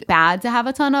really bad to have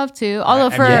a ton of too? Although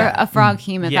for a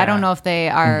froghemoth, Yeah. I don't know if they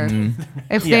are,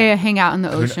 if they hang out in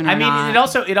the ocean or I mean, not.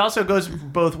 it also goes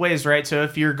both ways, right? So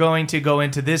if you're going to go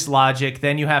into this logic,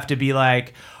 then you have to be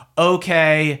like,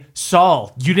 okay,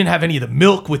 Saul, you didn't have any of the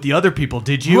milk with the other people,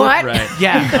 did you? What? Right.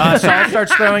 Yeah, Saul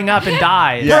starts throwing up and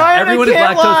dies. Yeah. Brian, Everyone I is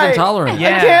can't lactose lie. intolerant.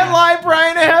 Yeah. I can't lie,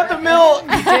 Brian. I had the milk.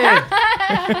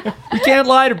 You can't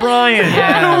lie to Brian.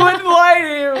 I wouldn't lie to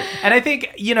you. And I think,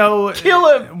 you know, Kill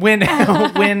him. when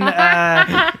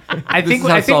I This think is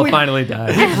how I Saul think finally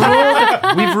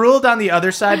died. we've ruled on the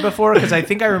other side before, because I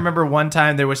think I remember one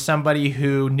time there was somebody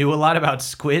who knew a lot about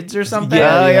squids or something.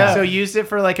 Yeah. So used it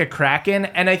for like a kraken,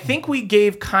 and I think we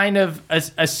gave kind of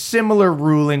a similar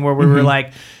ruling where we were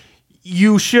like,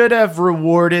 you should have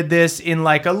rewarded this in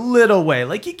like a little way,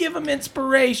 like you give them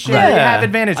inspiration, Right. you have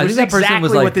advantage. I Which think is that person exactly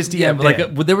was like, what this DM yeah, but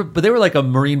did. but they were like a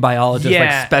marine biologist, Yeah.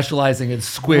 like specializing in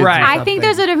squids. Right. or I think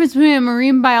there's a difference between a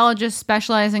marine biologist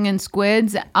specializing in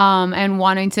squids and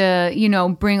wanting to, you know,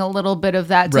 bring a little bit of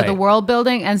that to Right. the world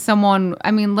building, and someone, I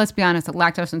mean, let's be honest,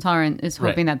 lactose intolerant is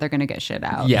hoping Right. that they're going to get shit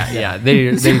out. Yeah. They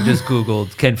just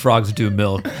Googled, can frogs do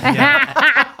milk?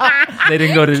 They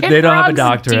didn't go to. They don't have a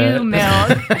Frogs doctorate. do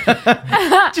milk.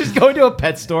 Just go to a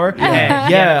pet store.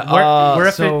 Yeah,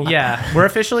 we're so we're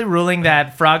officially ruling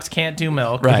that frogs can't do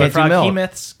milk, Right. but Can't do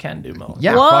milk. froghemoths can do milk.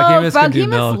 yeah. Whoa, froghemoths can do froghemoths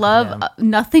milk. love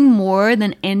nothing more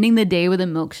than ending the day with a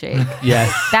milkshake.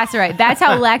 Yes. That's right. That's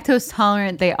how lactose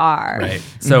tolerant they are. Right.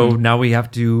 So now we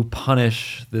have to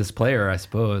punish this player, I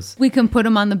suppose. We can put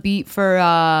them on the beat for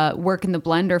work in the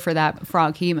blender for that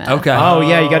froghemoth. Okay. Oh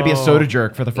yeah, you got to be a soda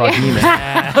jerk for the frog demon.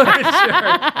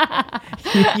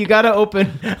 You gotta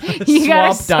open You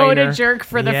got a Swamp soda Diner. jerk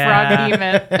for the Yeah.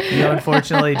 Froghemoth. You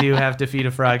unfortunately do have to feed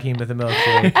a Froghemoth a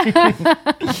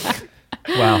milkshake.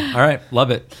 Wow. All right.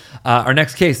 Love it. Our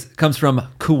next case comes from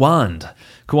Kuwand.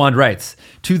 Kuwand writes,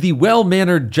 to the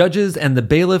well-mannered judges and the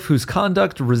bailiff whose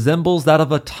conduct resembles that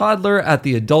of a toddler at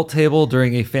the adult table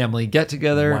during a family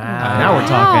get-together. Now we're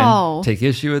talking. Oh. Take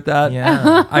issue with that.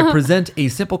 Yeah. I present a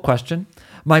simple question.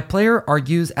 My player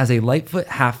argues as a Lightfoot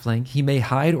halfling, he may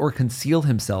hide or conceal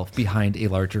himself behind a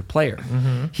larger player.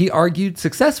 He argued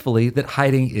successfully that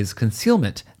hiding is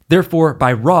concealment. Therefore,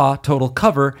 by raw, total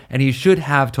cover, and he should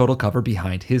have total cover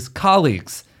behind his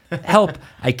colleagues. Help,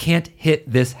 I can't hit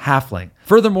this halfling.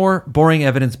 Furthermore, boring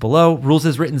evidence below, rules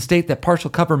as written state that partial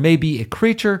cover may be a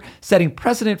creature, setting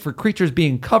precedent for creatures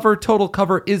being cover. Total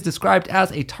cover is described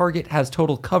as a target has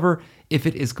total cover if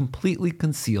it is completely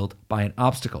concealed by an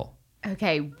obstacle.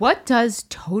 Okay, what does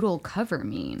total cover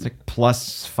mean? It's like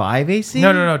 +5 AC?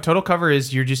 No. Total cover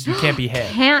is you can't be hit.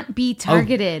 Can't be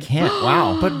targeted. Can't.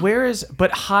 Wow.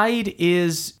 But hide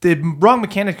is the wrong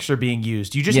mechanics are being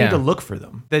used. You just Yeah. need to look for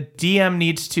them. The DM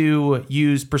needs to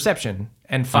use perception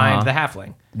and find the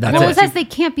halfling. That's Well, it. it says they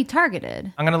can't be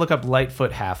targeted. I'm gonna look up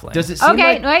Lightfoot halfling. Does it seem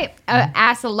Okay, like... wait.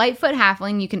 As a Lightfoot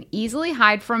halfling, you can easily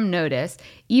hide from notice,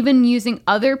 even using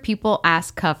other people as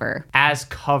cover. as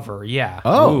cover? Yeah.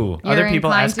 Oh. Other You're people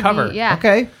inclined as to cover. be- yeah.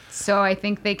 Okay. So I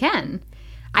think they can.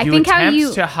 I You think how attempt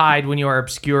you to hide when you are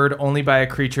obscured only by a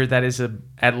creature that is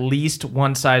at least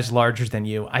one size larger than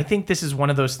you. I think this is one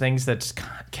of those things that's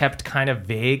kept kind of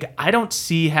vague. I don't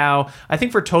see how. I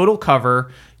think for total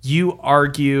cover, you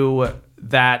argue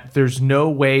that there's no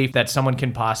way that someone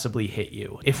can possibly hit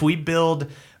you. If we build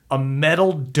a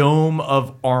metal dome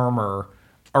of armor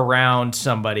around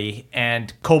somebody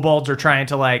and kobolds are trying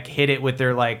to like hit it with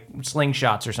their like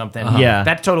slingshots or something, Yeah.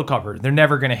 that's total cover. They're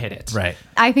never going to hit it. Right.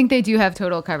 I think they do have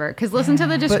total cover because listen to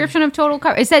the description of total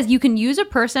cover. It says you can use a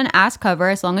person as cover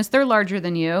as long as they're larger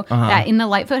than you. That in the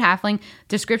Lightfoot halfling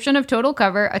description of total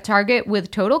cover, a target with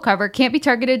total cover can't be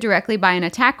targeted directly by an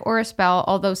attack or a spell,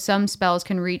 although some spells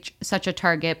can reach such a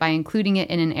target by including it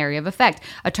in an area of effect.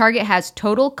 A target has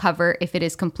total cover if it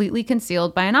is completely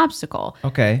concealed by an obstacle.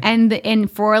 Okay. And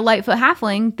for a Lightfoot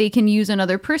halfling, they can use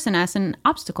another person as an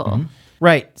obstacle.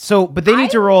 Right. So, but they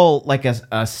need to roll like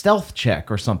a stealth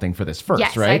check or something for this first,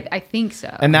 Yes, right? I think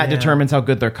so. And that determines how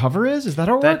good their cover is? Is that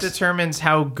how it That works? determines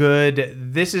how good.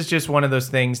 This is just one of those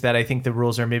things that I think the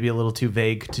rules are maybe a little too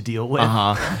vague to deal with.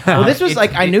 Well, this was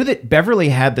like I knew that Beverly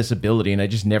had this ability, and I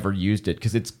just never used it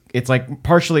because it's like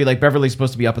partially like Beverly's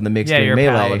supposed to be up in the mix Yeah, doing you're a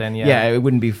melee. paladin, yeah. It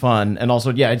wouldn't be fun, and also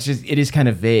it is kind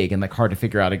of vague and like hard to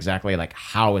figure out exactly like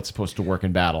how it's supposed to work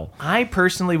in battle. I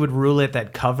personally would rule it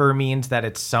that cover means that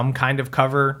it's some kind of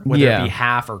cover, whether it be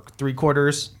half or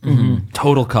 3/4.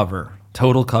 Total cover.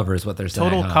 Total cover is what they're saying.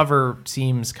 Total huh? cover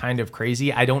seems kind of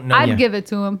crazy. I don't know. I'd give it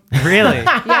to him. Really?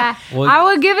 Yeah, I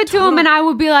would give it to him, and I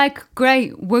would be like,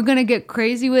 "Great, we're gonna get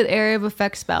crazy with area of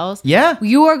effect spells. Yeah.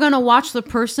 you are gonna watch the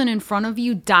person in front of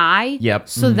you die. Yep.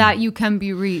 so that you can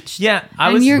be reached. Yeah,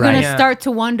 and you're gonna yeah. start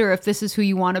to wonder if this is who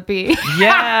you want to be.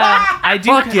 Yeah, I do.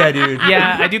 Fuck yeah, dude.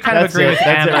 Yeah, I do kind of That's agree it. with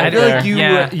That's Em. it right I feel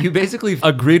like there. you basically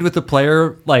agreed with the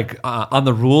player like on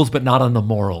the rules, but not on the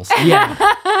morals. Yeah.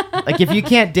 Like if you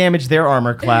can't damage their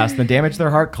armor class, then damage their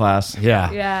heart class.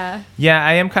 Yeah. Yeah, Yeah,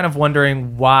 I am kind of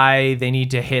wondering why they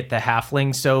need to hit the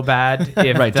halfling so bad.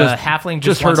 If Right, the just- halfling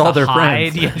just just wants hurt all to their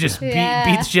hide, friends. yeah, just Yeah.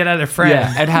 beat the shit out of their friend.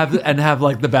 Yeah, and have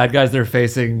like the bad guys they're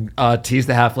facing tease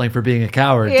the halfling for being a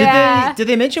coward. Yeah. Did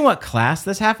they mention what class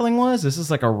this halfling was? This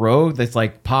is like a rogue that's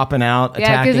like popping out, yeah.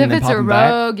 attacking, Because if and then it's a popping back.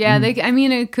 rogue, yeah, I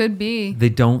mean, it could be. They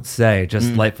don't say,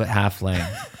 just Lightfoot halfling.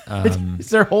 Is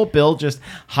their whole build just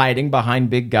hiding behind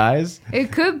big guys?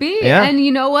 It could be. Yeah. And you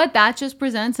know what? That just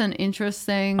presents an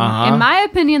interesting, Uh-huh. in my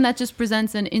opinion, that just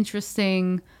presents an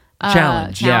interesting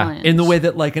Challenge. challenge. In the way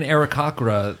that like an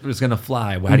Aarakocra is going to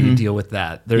fly. How do you deal with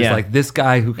that? There's Yeah. like this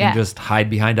guy who can Yeah. just hide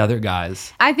behind other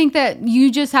guys. I think that you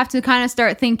just have to kind of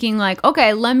start thinking like,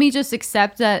 okay, let me just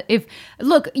accept that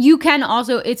look, you can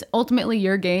also, it's ultimately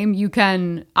your game.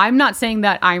 I'm not saying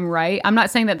that I'm right. I'm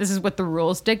not saying that this is what the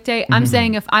rules dictate. I'm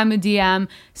saying if I'm a DM,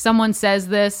 someone says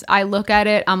this, I look at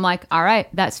it, I'm like, all right,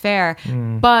 that's fair.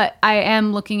 But I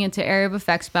am looking into area of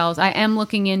effect spells. I am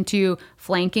looking into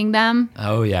flanking them.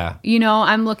 Oh yeah. You know,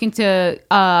 I'm looking to,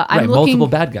 I'm Right, looking. multiple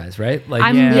bad guys, right? Like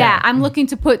I'm looking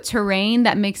to put terrain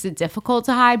that makes it difficult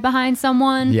to hide behind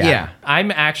someone. Yeah. I'm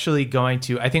actually going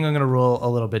to. I think I'm going to rule a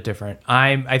little bit different.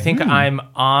 I think I'm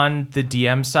on the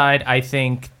DM side. I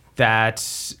think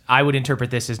that I would interpret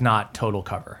this as not total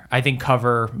cover. I think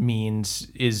cover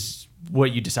is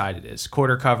what you decide it is: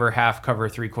 quarter cover, half cover,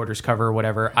 3/4 cover,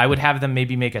 whatever. I would have them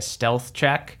maybe make a stealth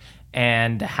check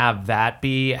and have that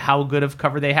be how good of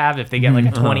cover they have. If they get like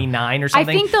a 29 or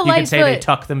something, think the you can say they Lightfoot-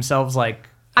 tuck themselves like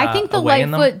I think the away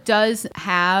in them. Lightfoot does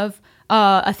have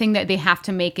a thing that they have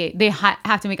to make it. They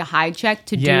have to make a hide check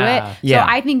to do Yeah. it. Yeah. So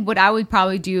I think what I would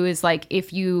probably do is like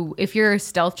if your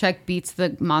stealth check beats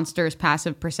the monster's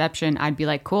passive perception, I'd be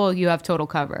like, cool, you have total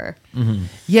cover.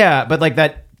 Yeah, but like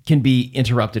that can be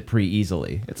interrupted pretty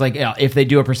easily. It's like if they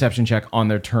do a perception check on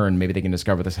their turn, maybe they can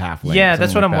discover this halfling. Yeah,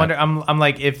 that's what something I'm like wondering. I'm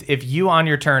like, if you on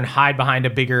your turn hide behind a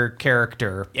bigger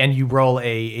character and you roll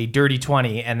a dirty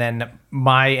 20 and then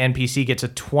my NPC gets a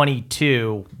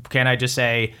 22, can I just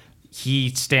say he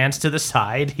stands to the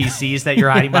side, he sees that you're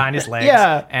hiding behind his legs,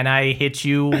 Yeah. and I hit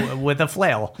you with a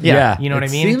flail. Yeah. You know what I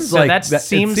It mean? seems So like that that- it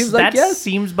seems seems like that yes.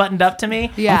 seems buttoned up to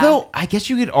me. Yeah. Although I guess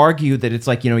you could argue that it's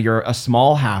like, you're a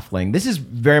small halfling. This is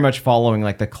very much following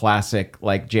like the classic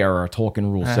like J.R.R.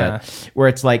 Tolkien rule set, where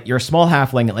it's like you're a small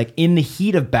halfling, and like in the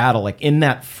heat of battle, like in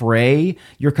that fray,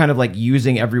 you're kind of like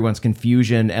using everyone's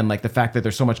confusion and like the fact that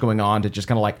there's so much going on to just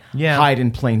kind of like hide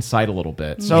in plain sight a little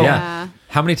bit. So Yeah.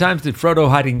 How many times did Frodo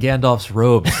hide in Gandalf's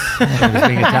robes when he was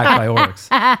being attacked by orcs?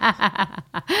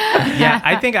 Yeah,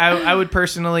 I think I would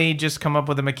personally just come up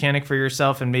with a mechanic for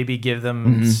yourself and maybe give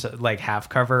them like half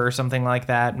cover or something like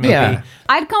that. Maybe. Yeah.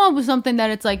 I'd come up with something that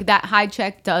it's like that hide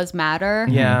check does matter.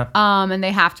 Yeah. And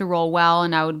they have to roll well.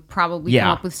 And I would probably come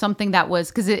up with something that was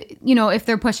because if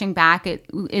they're pushing back, it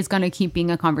is going to keep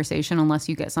being a conversation unless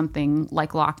you get something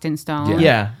like locked in stone.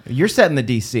 yeah, you're setting the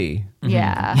DC.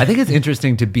 Yeah. I think it's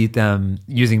interesting to beat them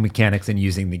using mechanics and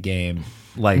using the game,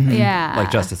 like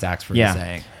Justice Axford is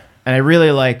saying. And I really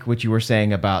like what you were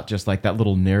saying about just like that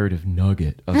little narrative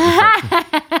nugget of just,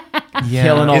 like,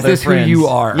 killing all Is their this friends. who you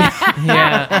are?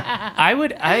 Yeah,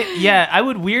 I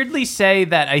would weirdly say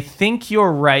that I think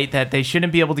you're right that they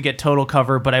shouldn't be able to get total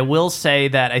cover, but I will say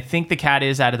that I think the cat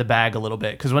is out of the bag a little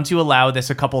bit because once you allow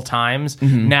this a couple times,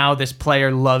 now this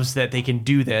player loves that they can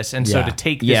do this, and so to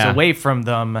take this away from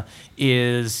them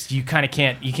is you kind of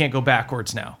can't go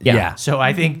backwards now. Yeah. So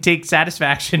I think take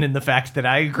satisfaction in the fact that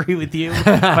I agree with you,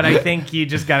 but I think you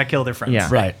just gotta kill their friends. Yeah.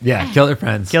 Right. Yeah. Kill their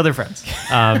friends. Kill their friends.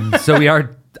 So we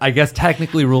are, I guess,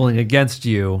 technically ruling against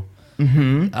you. But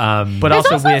There's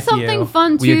also also with something you.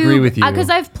 fun too. We agree with you. Because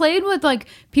I've played with like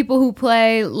people who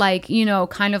play like,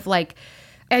 kind of like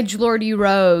edgelordy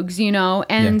rogues,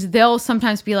 and they'll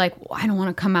sometimes be like, well, I don't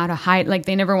want to come out of hide. Like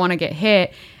they never want to get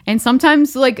hit. And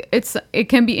sometimes like it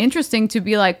can be interesting to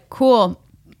be like, cool,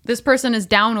 this person is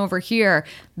down over here.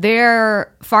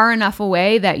 They're far enough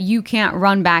away that you can't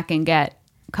run back and get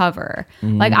cover.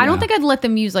 Like I don't think I'd let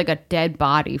them use like a dead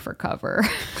body for cover.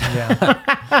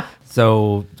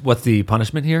 So what's the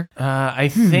punishment here? I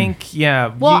think,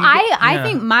 Well, I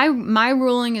think my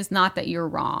ruling is not that you're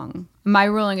wrong. My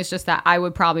ruling is just that I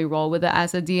would probably roll with it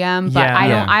as a DM, but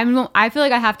I feel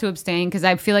like I have to abstain because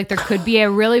I feel like there could be a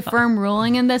really firm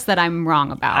ruling in this that I'm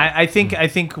wrong about. I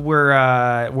think we're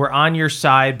on your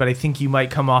side, but I think you might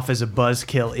come off as a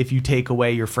buzzkill if you take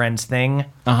away your friend's thing.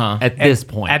 At this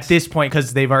point. At this point,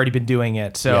 because they've already been doing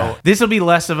it, so this will be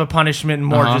less of a punishment, and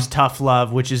more just tough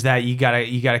love, which is that you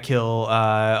gotta kill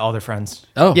all their friends.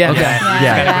 Oh, Yeah. okay.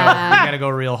 Yeah. You gotta go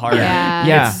real hard.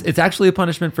 Yeah. It's actually a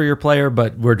punishment for your player,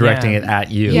 but we're directing it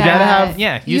at you. Yeah. gotta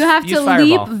have- You have to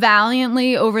leap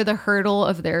valiantly over the hurdle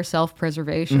of their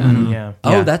self-preservation. Yeah.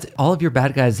 Oh, that's all of your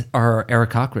bad guys are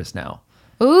Aarakocras now.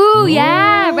 Ooh,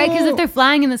 yeah, right. Because if they're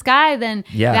flying in the sky, then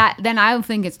Yeah. then I would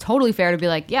think it's totally fair to be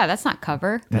like, yeah, that's not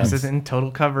cover. That's the thing. Total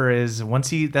cover is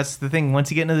that's the thing. Once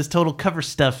you get into this total cover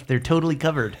stuff, they're totally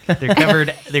covered. They're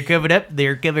covered. They're covered up.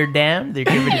 They're covered down. They're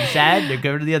covered inside. They're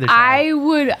covered to the other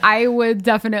side. I would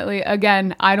definitely,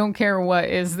 again, I don't care what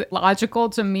is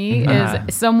logical to me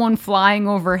is someone flying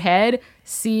overhead,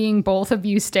 seeing both of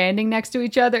you standing next to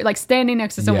each other. Like standing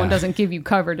next to someone doesn't give you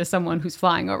cover to someone who's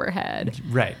flying overhead.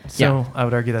 Right. So I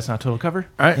would argue that's not total cover.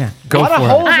 All right. A Go lot of for it.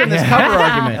 holes in this cover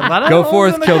argument. A lot of Go holes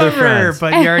forth, in the kill their cover, friends.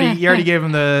 But you already gave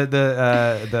them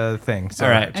the thing. So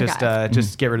All right.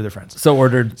 just get rid of their friends. So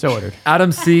ordered. So ordered.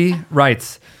 Adam C.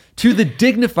 writes, to the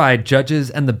dignified judges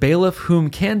and the bailiff whom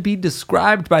can be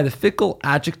described by the fickle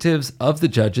adjectives of the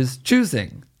judge's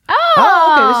choosing.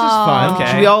 Oh, okay, this is fun.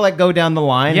 Okay. Should we all like go down the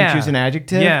line and choose an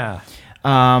adjective? Yeah.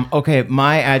 Okay,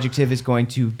 my adjective is going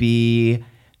to be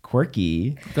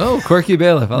quirky. Oh, quirky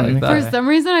bailiff. I like For that. some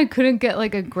reason, I couldn't get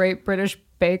like a Great British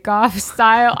Bake Off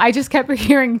style. I just kept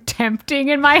hearing tempting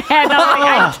in my head. I'm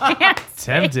like, I can't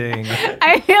Tempting.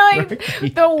 I feel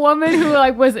like the woman who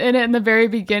like was in it in the very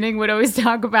beginning would always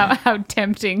talk about how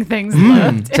tempting things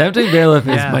looked. Tempting bailiff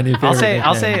is Yeah. my new favorite.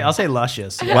 I'll say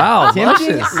luscious. Yeah. Wow,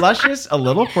 Tempting, luscious. luscious, a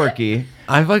little quirky.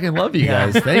 I fucking love you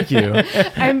guys. Thank you.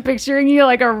 I'm picturing you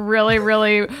like a really,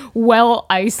 really well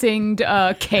icinged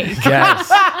cake. Yes.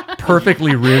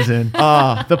 Perfectly risen.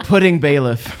 The pudding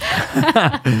bailiff.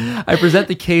 I present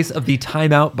the case of the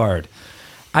timeout bard.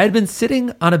 I had been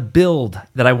sitting on a build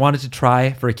that I wanted to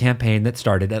try for a campaign that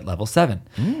started at level 7.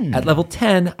 At level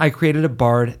 10, I created a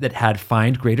bard that had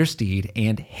Find Greater Steed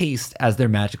and Haste as their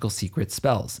magical secret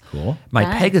spells. Cool. My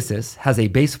Pegasus has a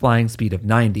base flying speed of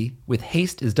 90, with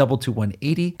Haste is doubled to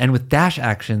 180, and with dash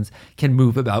actions can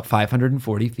move about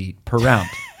 540 feet per round.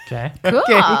 Okay. Cool.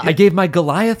 I gave my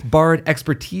Goliath bard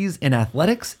expertise in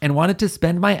athletics and wanted to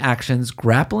spend my actions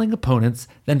grappling opponents,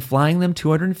 then flying them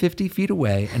 250 feet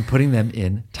away and putting them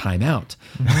in timeout.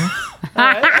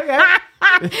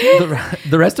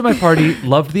 The rest of my party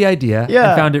loved the idea and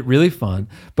found it really fun,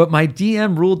 but my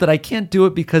DM ruled that I can't do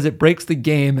it because it breaks the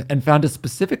game and found a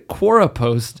specific Quora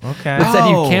post that said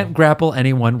you can't grapple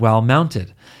anyone while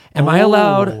mounted. Am I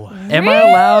allowed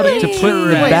to put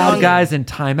the bad guys in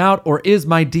timeout, or is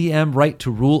my DM right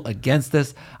to rule against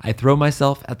this? I throw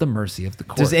myself at the mercy of the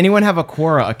court. Does anyone have a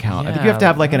Quora account? I think you have to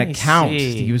have like an let me account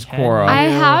see. to use Can Quora. I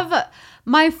have.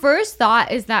 My first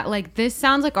thought is that like this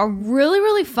sounds like a really,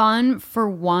 really fun for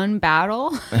one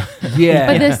battle. Yeah.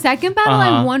 But the second battle,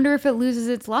 I wonder if it loses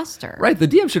its luster. Right, the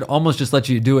DM should almost just let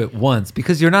you do it once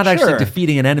because you're not actually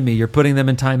defeating an enemy, you're putting them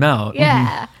in timeout.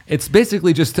 Yeah. It's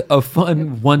basically just a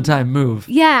fun one-time move.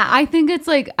 Yeah, I think it's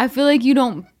like, I feel like you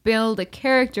don't build a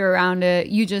character around it.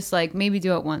 You just like maybe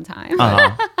do it one time.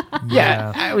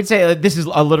 Yeah, I would say this is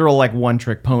a literal like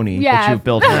one-trick pony that Yeah. you've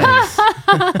built.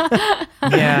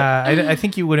 Yeah, I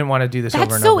think you wouldn't want to do this over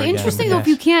That's and so over again. interesting though if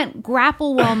you can't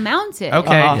grapple while mounted.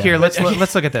 Okay, here let's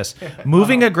look at this.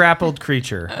 Moving a grappled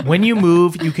creature. When you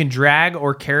move, you can drag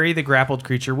or carry the grappled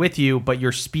creature with you, but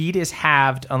your speed is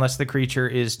halved unless the creature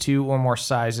is 2 or more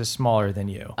sizes smaller than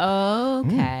you.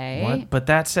 Okay. What? But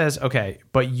that says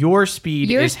but your speed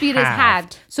Your is speed is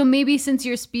halved. So maybe since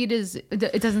your speed is, it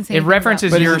doesn't say It anything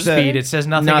references about- your it's the- speed. It says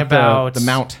nothing not about the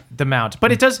mount. The mount,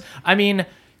 but it does. I mean,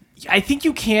 I think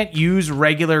you can't use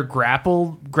regular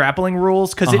grappling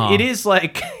rules because it is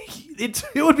like. It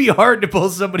would be hard to pull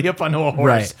somebody up onto a horse.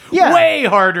 Right. Yeah. Way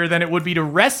harder than it would be to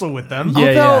wrestle with them.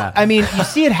 Although, I mean, you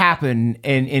see it happen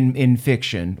in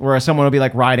fiction where someone will be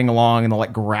like riding along and they'll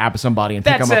like grab somebody and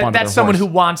pick them up onto That's their someone horse.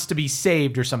 who wants to be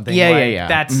saved or something. Yeah, like,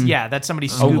 yeah. That's somebody a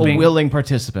scooping. willing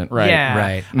participant, right? Yeah,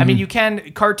 Right. I mean, you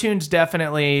can. Cartoons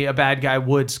definitely. A bad guy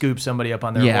would scoop somebody up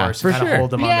on their Yeah, horse, for and kind of sure.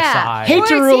 hold them on the Yeah. side. Hate Or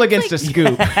to it rule seems against like- a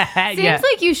scoop. Seems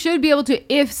like you should be able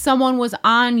to if someone was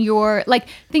on your like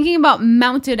thinking about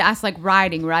mounted as like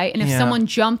riding, right? And if Yeah. someone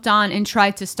jumped on and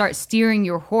tried to start steering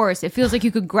your horse, it feels like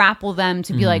you could grapple them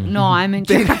to be like, no, I'm in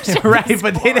charge. of Right, this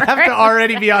but they'd have to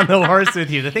already be on the horse with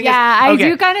you. The thing Yeah, I is,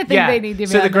 do kinda think they need to be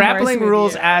So on the the horse grappling with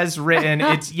rules you. as written,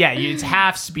 it's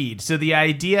half speed. So the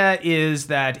idea is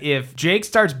that if Jake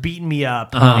starts beating me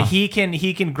up, he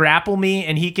can grapple me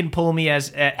and he can pull me as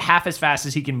half as fast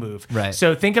as he can move. Right.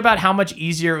 So think about how much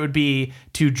easier it would be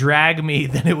to drag me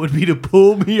than it would be to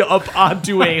pull me up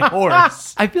onto a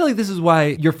horse. I feel like this is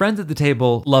why your friends at the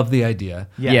table love the idea.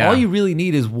 Yeah. All you really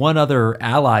need is one other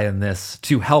ally in this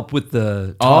to help with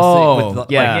the Oh, toss.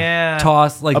 yeah. Yeah.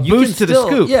 Toss. Like A you boost can to the still,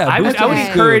 scoop. Yeah, I would boost to the scoop.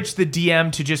 encourage the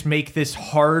DM to just make this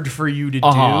hard for you to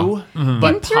do,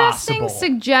 but Interesting possible.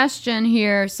 suggestion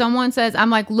here. Someone says, I'm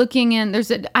like looking in,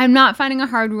 I'm not finding a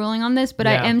hard ruling on this, but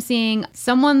I Yeah. am seeing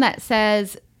someone that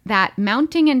says that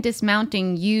mounting and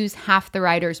dismounting use half the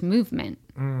rider's movement.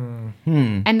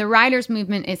 And the rider's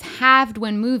movement is halved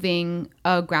when moving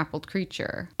a grappled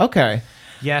creature. Okay.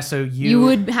 Yeah, so You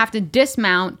would have to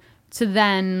dismount to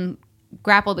then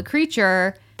grapple the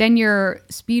creature. Then your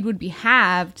speed would be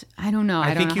halved. I don't know. I,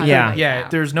 I don't think know you how could, to write yeah.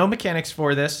 that. There's no mechanics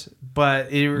for this,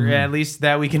 but at least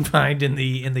that we can find in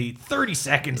the 30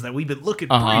 seconds that we've been looking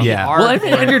pretty Yeah. hard. Well, and, for.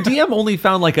 and your DM only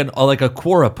found like a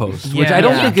Quora post, which Yeah. I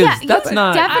don't Yeah. think Yeah, is that's you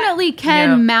not. definitely can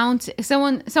Yeah. mount.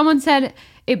 Someone said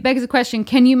it begs the question: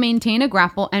 can you maintain a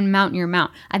grapple and mount your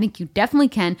mount? I think you definitely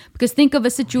can, because think of a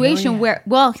situation where,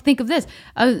 well, think of this: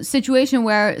 a situation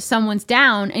where someone's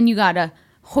down and you gotta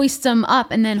hoist them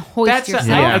up and then hoist yourself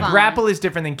a on. grapple is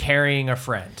different than carrying a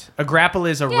friend. A grapple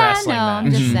is a wrestling no, I'm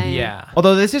match. just saying. Yeah.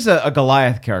 Although this is a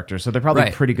Goliath character, so they're probably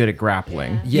Right. pretty good at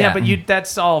grappling. Yeah, but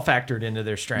that's all factored into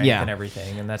their strength Yeah. and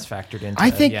everything, and that's factored into.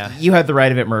 I think yeah. you had the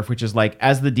right of it, Murph, which is like,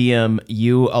 as the DM,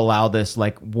 you allow this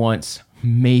like once,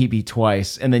 maybe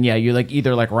twice, and then you like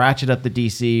either like ratchet up the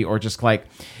DC or just like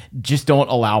just don't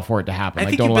allow for it to happen. I Like,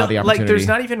 think don't you allow build, the opportunity. like there's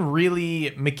not even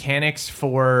really mechanics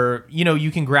for,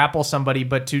 you can grapple somebody,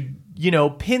 but to,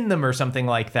 pin them or something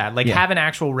like that. Like have an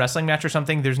actual wrestling match or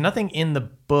something. There's nothing in the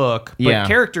book, but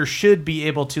characters should be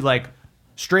able to like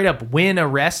straight up win a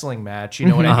wrestling match. You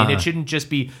know what I mean? It shouldn't just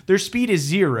be their speed is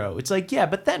 0. It's like, yeah,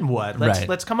 but then what?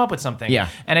 Let's come up with something. Yeah.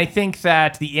 And I think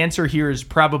that the answer here is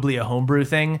probably a homebrew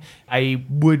thing. I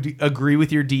would agree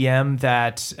with your DM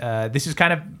that this is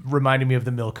kind of reminding me of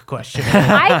the milk question.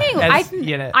 I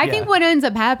think what ends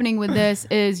up happening with this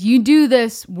is you do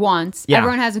this once,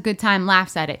 everyone has a good time,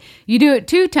 laughs at it. You do it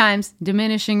 2 times,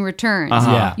 diminishing returns.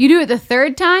 Yeah. You do it the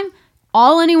 3rd time,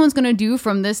 all anyone's going to do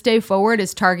from this day forward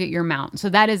is target your mount. So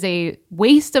that is a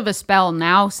waste of a spell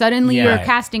now. Suddenly you're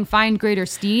casting Find Greater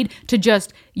Steed to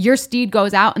just, your steed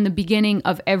goes out in the beginning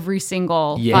of every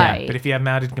single fight. But if you have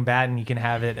mounted combatant, you can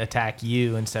have it attack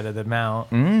you instead of the mount.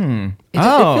 It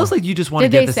feels like you just want to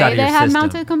get this out of your system. Did they say they had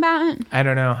mounted combatant? I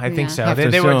don't know. I think so. Have to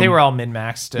They assume. were all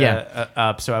min-maxed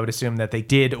up, so I would assume that they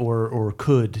did or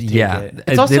could take it.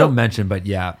 They don't mention, but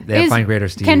they have Find Greater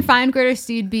Steed. Can Find Greater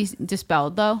Steed be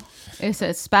dispelled, though? It's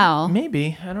a spell.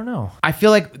 Maybe. I don't know. I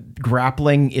feel like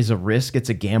grappling is a risk. It's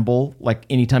a gamble, like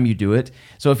anytime you do it.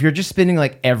 So if you're just spending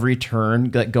like every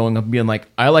turn like, going up and being like,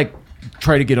 I like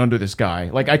try to get under this guy.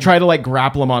 Like I try to like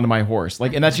grapple him onto my horse.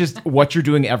 Like, and that's just what you're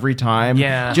doing every time.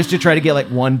 Yeah. Just to try to get like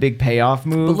one big payoff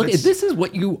move. But look, if this is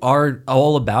what you are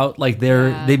all about. Like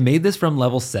they made this from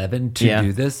level 7 to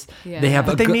do this. Yeah. They have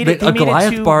But a they made it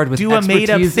Goliath to bard with do a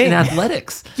made-up expertise thing. in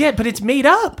athletics. Yeah, but it's made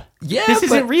up. Yeah, this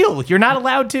isn't but- real. You're not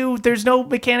allowed to. There's no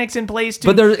mechanics in place to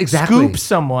But there exactly scoop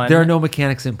someone There are no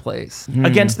mechanics in place.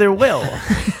 against their will.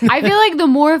 I feel like the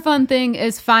more fun thing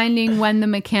is finding when the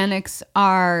mechanics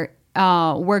are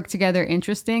work together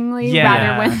interestingly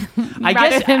rather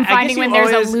than finding when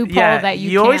there's a loophole that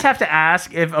you can't. always have to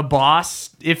ask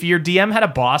if your DM had a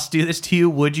boss do this to you,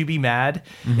 would you be mad?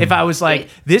 If I was like,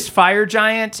 this fire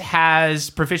giant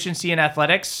has proficiency in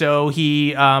athletics, so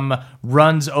he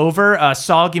runs over.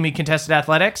 Saul, give me contested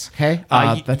athletics. Okay,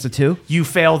 that's a 2. You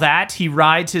fail that. He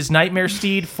rides his nightmare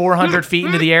steed 400 feet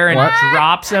into the air and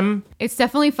drops him. It's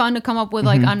definitely fun to come up with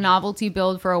like a novelty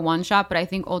build for a one shot, but I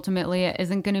think ultimately it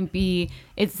isn't going to be.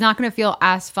 It's not going to feel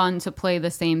as fun to play the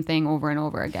same thing over and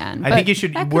over again. I think you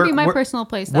should that could work, be my work- personal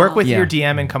play style. work with your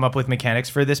DM and come up with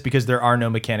mechanics for this because there are no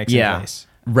mechanics in place.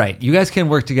 Right. You guys can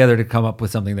work together to come up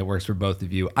with something that works for both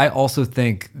of you. I also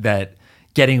think that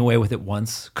getting away with it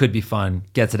once could be fun,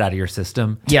 gets it out of your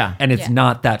system. Yeah. And it's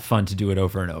not that fun to do it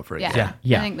over and over again.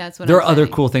 I think that's what There I'm are other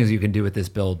saying. cool things you can do with this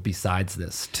build besides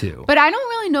this, too. But I don't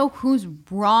really know who's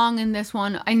wrong in this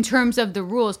one in terms of the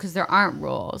rules because there aren't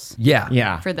rules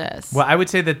Yeah. for this. Well, I would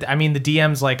say that the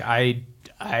DM's like I'm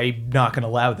not going to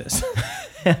allow this.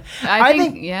 I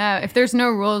think if there's no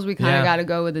rules, we kind of got to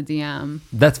go with the DM.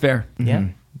 That's fair. Yeah,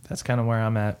 that's kind of where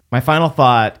I'm at. My final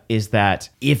thought is that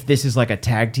if this is like a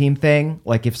tag team thing,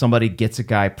 like if somebody gets a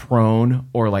guy prone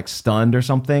or like stunned or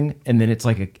something, and then it's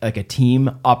like a team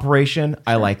operation,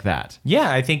 I like that.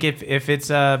 Yeah, I think if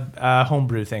it's a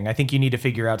homebrew thing, I think you need to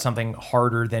figure out something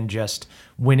harder than just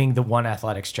winning the one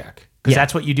athletics check. Because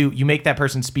that's what you do. You make that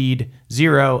person's speed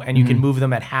 0 and you can move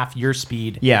them at half your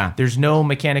speed. Yeah. There's no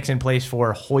mechanics in place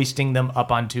for hoisting them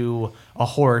up onto a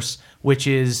horse, which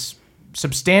is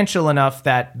substantial enough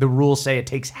that the rules say it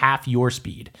takes half your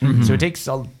speed. So it takes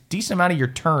a decent amount of your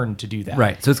turn to do that.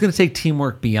 Right. So it's going to take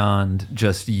teamwork beyond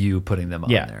just you putting them on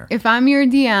there. If I'm your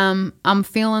DM, I'm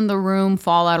feeling the room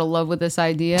fall out of love with this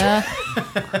idea.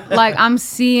 Like I'm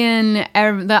seeing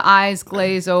the eyes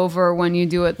glaze over when you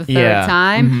do it the third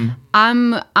time.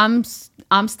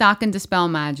 I'm stocking Dispel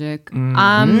Magic.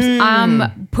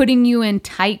 I'm putting you in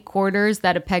tight quarters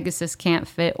that a Pegasus can't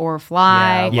fit or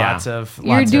fly. Yeah, lots of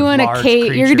You're doing a large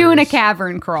You're doing a creatures.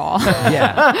 cavern crawl.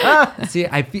 Yeah. See,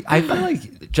 I feel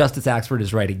like Justice Axford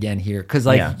is right again here because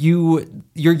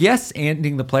you're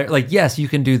yes-anding the player. Like, yes, you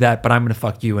can do that, but I'm going to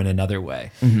fuck you in another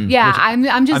way. Yeah, I'm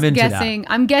just I'm into guessing.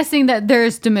 I'm guessing that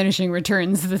there's diminishing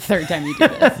returns the third time you do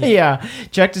this. Yeah.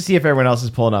 Check to see if everyone else is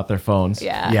pulling out their phones.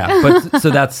 Yeah. But so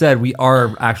that said, we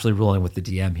are actually rolling with the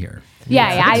DM here.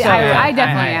 I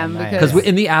definitely am Because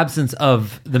in the absence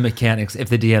of the mechanics, if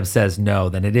the DM says no,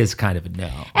 then it is kind of a no.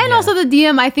 And also the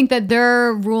DM, I think that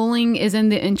their ruling is in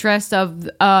the interest of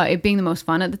it being the most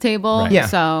fun at the table. Right. Yeah.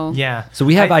 So So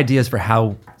we have ideas for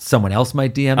how someone else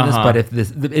might DM this, but if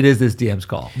it is this DM's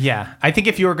call. Yeah, I think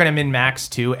if you were going to min-max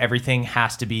too, everything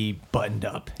has to be buttoned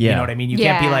up. You Yeah. know what I mean? You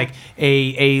can't be Yeah. like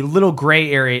a little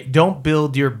gray area. Don't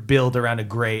build your build around a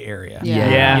gray area.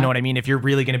 Yeah. You know what I mean? If you're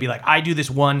really going to be like, I do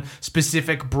this one specific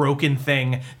specific broken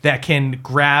thing that can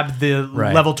grab the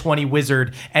level 20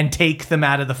 wizard and take them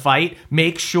out of the fight,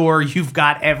 make sure you've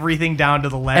got everything down to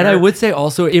the letter. And I would say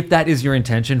also, if that is your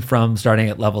intention from starting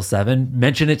at level 7,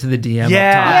 mention it to the DM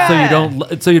Yeah. up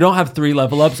top, so you don't have 3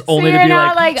 level ups, only to you're be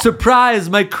not like, surprise,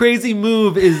 my crazy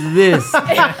move is this. And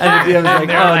the DM's like,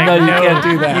 They're oh like, no, you can't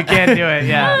do that. You can't do it,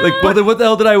 yeah. Like, what the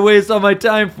hell did I waste all my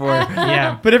time for?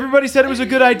 Yeah. But everybody said it was a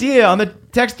good idea on the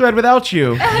text thread without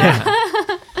you.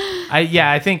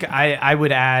 I think I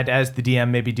would add, as the DM,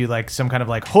 maybe do like some kind of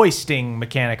like hoisting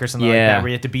mechanic or something like that, where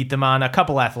you have to beat them on a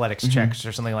couple athletics checks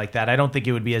or something like that. I don't think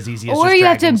it would be as easy as Or just you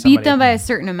have to dragging beat somebody. them by a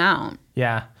certain amount.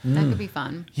 Yeah. That could be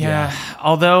fun. Yeah.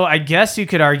 Although I guess you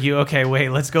could argue, okay, wait,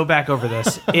 let's go back over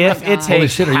this. If it takes Holy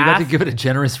shit, are you about to half- give it a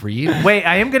generous read? Wait,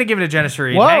 I am going to give it a generous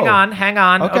read. Whoa. Hang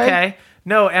on. Okay. Okay.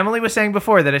 No, Emily was saying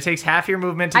before that it takes half your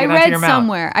movement to I get onto read your mount.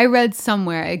 somewhere. I read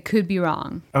somewhere. It could be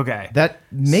wrong. Okay. That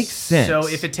makes sense. So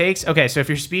if it takes, okay, so if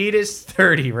your speed is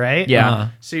 30, right? Yeah. Uh-huh.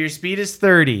 So your speed is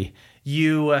 30.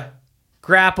 You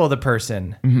grapple the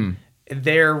person. Mm-hmm.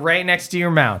 They're right next to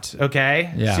your mount,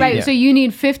 okay? Yeah. Right. So you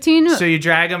need 15. So you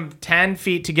drag them 10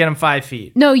 feet to get them 5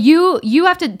 feet. No, you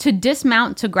have to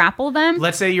dismount to grapple them.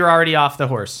 Let's say you're already off the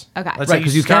horse. Okay. Let's Right, say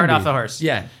 'cause you you can start be. off the horse.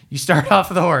 Yeah. You start off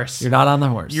the horse. You're not on the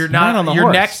horse. You're not on the You're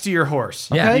horse. next to your horse.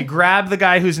 Yeah. You grab the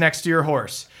guy who's next to your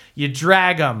horse. You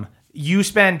drag him. You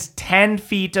spend 10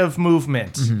 feet of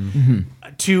movement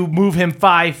to move him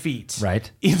 5 feet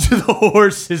Right. into the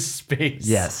horse's space.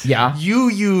 Yes. Yeah. You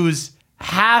use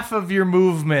half of your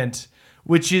movement,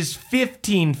 which is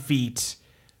 15 feet,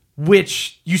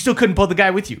 which you still couldn't pull the guy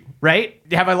with you, right?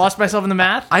 Have I lost myself in the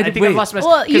math? I- think wait. I've lost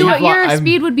myself. Well, 'cause you- your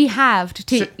speed would be halved.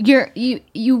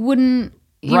 You wouldn't.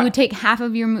 You Right. would take half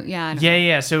of your. Yeah. I don't know.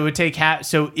 Yeah. So it would take half.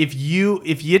 So if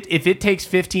it takes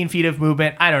 15 feet of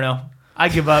movement, I don't know. I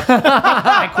give up.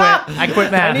 I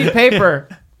quit math. I need paper.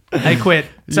 I quit.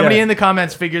 Somebody Yeah. in the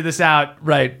comments figure this out.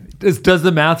 Right. Does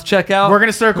the math check out? We're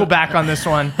gonna circle back on this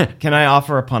one. Can I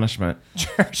offer a punishment?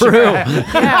 For who?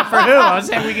 Yeah, for who? I was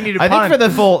saying we can need a I punt.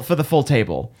 think for the full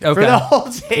table. Okay. For the whole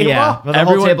table. Yeah, for the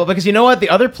whole table. Because you know what? The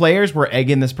other players were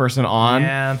egging this person on.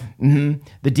 Yeah.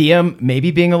 The DM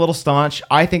maybe being a little staunch.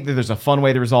 I think that there's a fun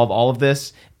way to resolve all of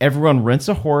this. Everyone rents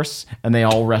a horse and they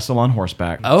all wrestle on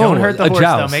horseback. Oh, Don't hurt the a horse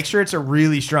joust. though. Make sure it's a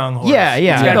really strong horse. Yeah, It's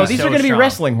yeah. gotta No, be these so are going to be strong.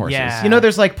 wrestling horses. Yeah. You know,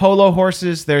 there's like polo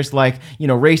horses. There's like,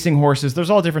 racing horses.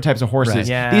 There's all different types of horses. Right.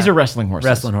 Yeah. These are wrestling horses.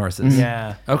 Wrestling horses.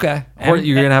 Yeah. Okay. And-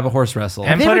 You're gonna have a horse wrestle.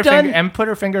 And they put, ever her done- finger, and put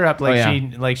her finger up like Oh,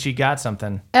 yeah. she got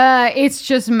something. It's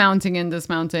just mounting and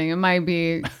dismounting. It might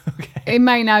be. It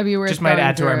might not be worth. Just might going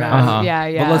add to our through. math. Uh-huh. Yeah,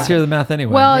 yeah. But let's hear the math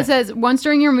anyway. Well, it says once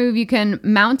during your move, you can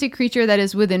mount a creature that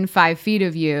is within 5 feet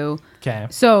of you. Okay.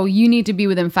 So you need to be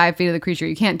within 5 feet of the creature.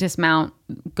 You can't dismount,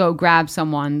 go grab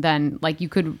someone. Then, like, you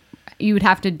would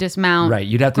have to dismount. Right,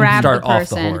 you'd have to grab start the off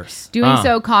the person. horse. Doing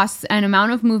so costs an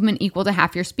amount of movement equal to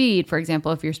half your speed. For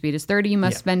example, if your speed is 30, you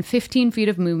must spend 15 feet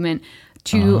of movement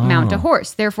to mount a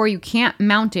horse. Therefore, you can't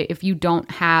mount it if you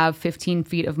don't have 15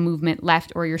 feet of movement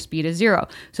left or your speed is 0.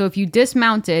 So if you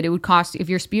dismount it, it would cost, if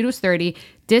your speed was 30,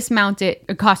 dismount it,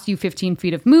 it costs you 15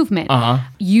 feet of movement.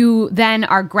 You then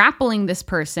are grappling this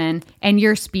person and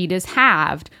your speed is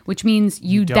halved, which means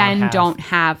you don't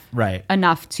have Right.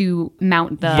 enough to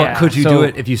mount the... Yeah. could you So- do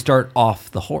it if you start off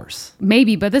the horse?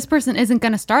 Maybe, but this person isn't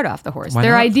going to start off the horse. Why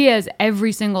Their not? idea is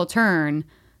every single turn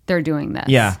they're doing this.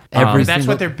 Yeah. Every That's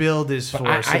single- what their build is for.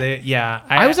 I- so they, yeah.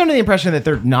 I was under the impression that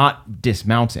they're not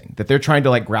dismounting, that they're trying to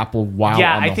like grapple while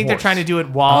Yeah, on I the think they're horse. trying to do it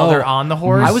while they're on the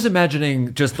horse. I was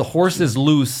imagining just the horse is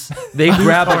loose. They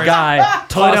grab a guy,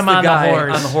 toss him the on the guy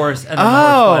horse. on the horse, and the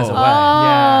horse flies away.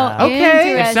 Yeah.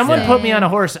 Okay. If someone put me on a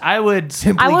horse, I would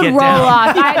simply I would get roll down.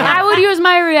 off. I would use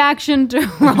my reaction to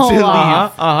roll To leave.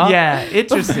 off. Yeah,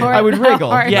 interesting. I would wriggle.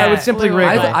 Yeah. I would simply I-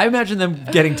 wriggle. I imagine them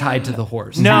getting tied to the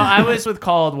horse. No, I was with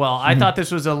Caldwell. I thought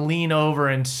this was a lean over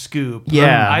and scoop.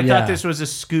 Yeah. I Yeah. thought this was a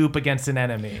scoop against an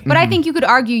enemy. But I think you could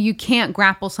argue you can't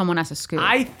grapple someone as a scoop.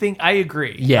 I think I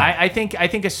agree. Yeah. I think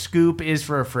a scoop is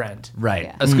for a friend. Right.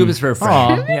 Yeah. A scoop is for a friend.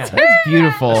 Aw, Yeah. that's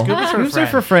beautiful. Scoop is for Scoops are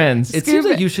friends. for friends. It seems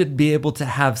like you should be able to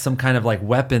have some kind of like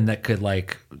weapon that could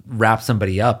like wrap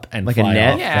somebody up and Like a fly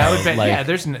net? off Yeah, I them. would bet. Like, yeah,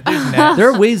 there's nets. there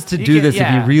are ways to You do can- this if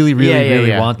yeah. you really, really, Yeah, yeah, really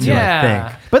yeah. want to. Yeah. I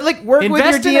think But like, work with your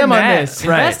Invest in a DM on net. this.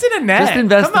 Invest in a net. Just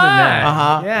invest Come in a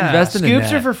on. net. Yeah. Invest in a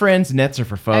Scoops net. are for friends, nets are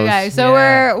for foes. Okay,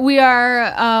 so we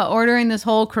are ordering this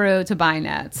whole crew to buy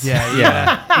nets.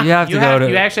 Yeah. You have to go to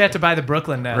You actually have to buy the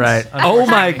Brooklyn Nets. right. Oh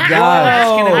my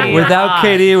god! gonna be Without hot.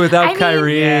 Katie, without mean,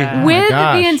 Kyrie. yeah. With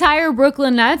gosh. the entire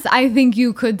Brooklyn Nets, I think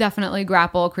you could definitely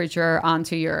grapple a creature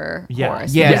onto your Yeah.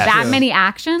 horse. Yeah, With that's that true. many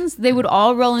actions, they would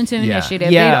all roll into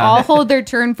initiative. Yeah. They'd all hold their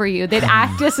turn for you. They'd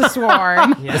act as a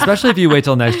swarm. Especially if you wait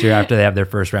till next year after they have their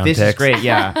first round This picks. is great.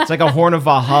 Yeah, it's like a Horn of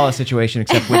Valhalla situation,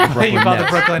 except with the Brooklyn You call the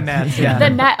Nets. Brooklyn Nets. Yeah. The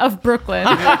net of Brooklyn.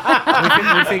 we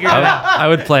figured it out. I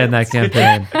would play in that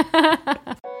campaign.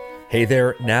 Hey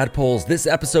there, Nadpoles. This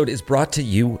episode is brought to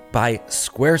you by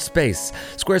Squarespace.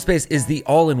 Squarespace is the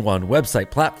all-in-one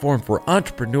website platform for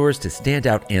entrepreneurs to stand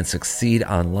out and succeed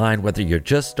online. Whether you're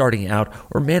just starting out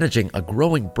or managing a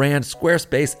growing brand,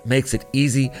 Squarespace makes it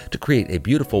easy to create a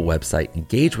beautiful website,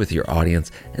 engage with your audience,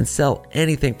 and sell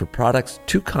anything from products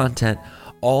to content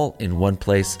all in one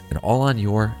place and all on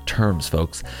your terms,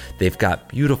 folks. They've got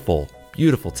beautiful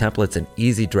templates and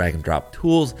easy drag and drop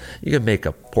tools. You can make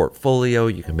a portfolio,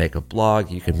 you can make a blog,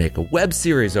 you can make a web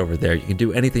series over there. You can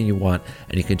do anything you want,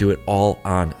 and you can do it all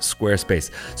on Squarespace.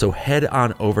 So head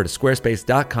on over to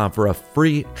squarespace.com for a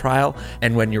free trial.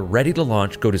 And when you're ready to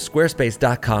launch, go to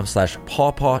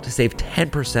squarespace.com/pawpaw to save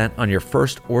 10% on your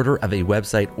first order of a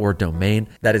website or domain.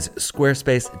 That is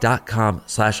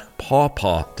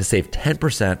squarespace.com/pawpaw to save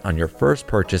 10% on your first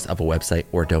purchase of a website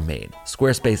or domain.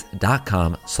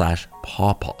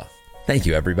 Squarespace.com/pawpaw. Thank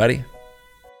you, everybody.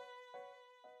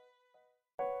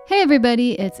 Hey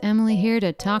everybody, it's Emily here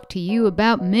to talk to you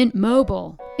about Mint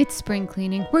Mobile. It's spring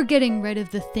cleaning. We're getting rid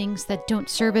of the things that don't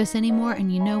serve us anymore,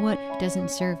 and you know what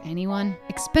doesn't serve anyone?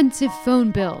 Expensive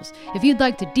phone bills. If you'd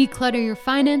like to declutter your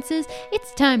finances,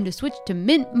 it's time to switch to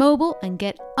Mint Mobile and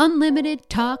get unlimited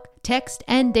talk, text,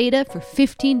 and data for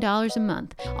 $15 a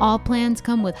month. All plans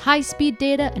come with high-speed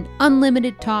data and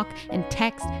unlimited talk and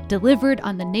text delivered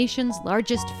on the nation's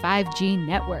largest 5G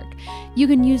network. You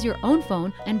can use your own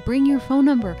phone and bring your phone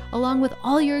number along with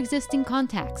all your existing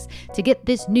contacts. To get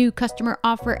this new customer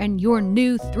offer and your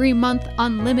new 3-month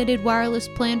unlimited wireless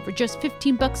plan for just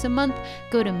 $15 a month,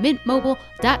 go to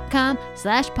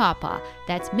mintmobile.com/pawpaw.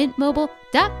 That's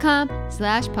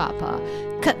mintmobile.com/pawpaw.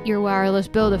 Cut your wireless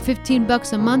bill to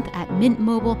 $15 a month at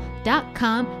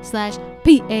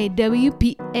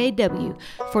mintmobile.com/PAWPAW.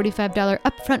 $45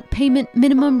 upfront payment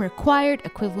minimum required,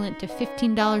 equivalent to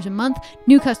 $15 a month.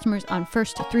 New customers on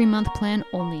first 3-month plan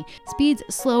only. Speeds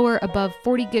slower above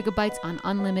 40 gigabytes on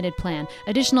unlimited plan.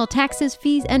 Additional taxes,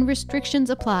 fees, and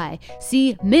restrictions apply.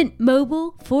 See Mint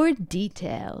Mobile for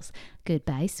details.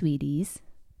 Goodbye, sweeties.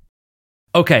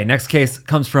 Okay, next case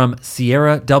comes from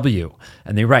Sierra W.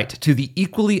 And they write, to the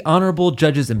equally honorable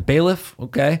judges and bailiff,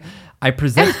 okay, I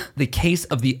present the case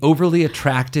of the overly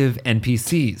attractive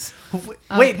NPCs.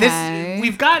 Wait, Okay.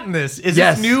 we've gotten this. Is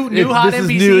Yes, this new hot this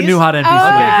NPCs? is new hot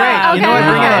NPCs. Okay, great. You know what?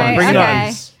 Bring it in. Bring it okay.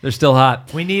 on. They're still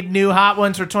hot. We need new hot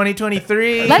ones for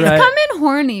 2023. Let's Right. come in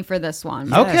horny for this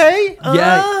one. Okay.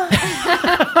 Yeah.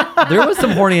 There was some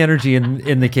horny energy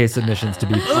in the case submissions, to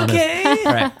be honest. Okay.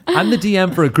 All right. I'm the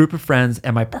DM for a group of friends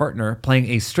and my partner playing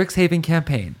a Strixhaven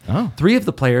campaign. 3 of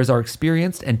the players are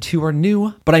experienced and 2 are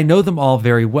new, but I know them all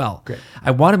very well. Great. I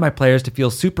wanted my players to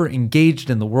feel super engaged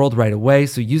in the world right away,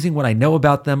 so using what I know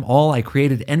about them all, I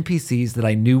created NPCs that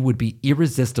I knew would be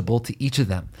irresistible to each of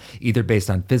them, either based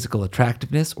on physical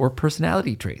attractiveness or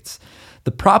personality traits.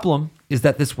 The problem is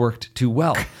that this worked too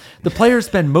well. The players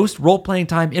spend most role-playing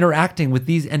time interacting with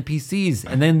these NPCs,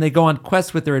 and then they go on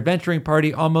quests with their adventuring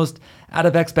party almost out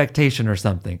of expectation or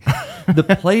something. The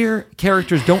player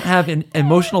characters don't have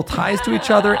emotional ties to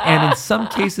each other, and in some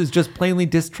cases just plainly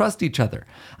distrust each other.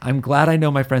 I'm glad I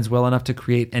know my friends well enough to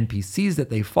create NPCs that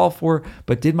they fall for,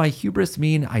 but did my hubris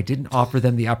mean I didn't offer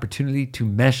them the opportunity to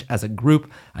mesh as a group?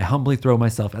 I humbly throw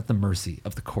myself at the mercy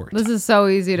of the court. This is so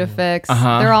easy to fix.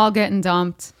 They're all getting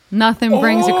dumped. Nothing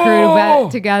brings a crew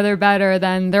together better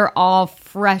than they're all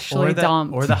freshly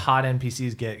dumped. Or the hot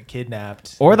NPCs get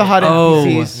kidnapped. Or the hot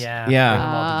NPCs. Yeah. Yeah. Bring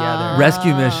them all together.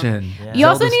 Rescue mission. You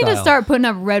also Zelda need to style. start putting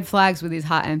up red flags with these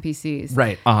hot NPCs.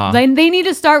 Right. They need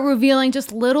to start revealing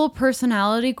just little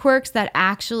personality quirks that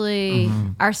actually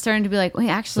are starting to be like, wait,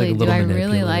 actually, Like a do I little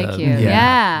really like you? manipulative.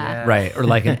 Yeah. Right. Or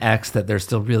like an ex that they're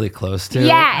still really close to.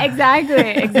 Yeah, exactly.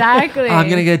 Exactly. Oh, I'm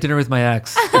going to get dinner with my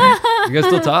ex. You guys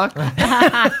still talk?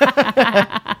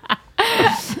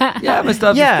 Yeah, Yeah, my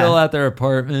stuff is still at their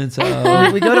apartment.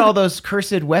 So We go to all those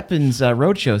cursed weapons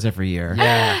road shows every year.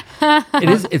 yeah,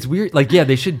 it's weird. Like, yeah,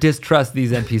 they should distrust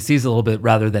these NPCs a little bit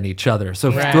rather than each other.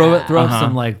 So throw up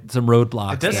some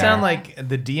roadblocks. It does sound like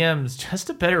the DM's just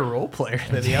a better role player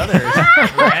than the others,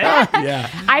 right? yeah.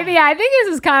 I think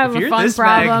this is kind of If a you're fun this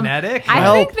problem. magnetic,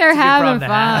 I think they're it's a good having problem to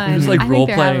have. fun. It's like I think role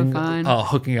they're having playing, fun.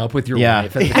 hooking up with your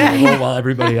wife at the table while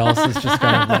everybody else is just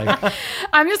kind of like.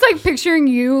 I'm just like picturing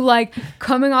you like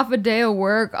coming off a day of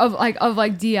work of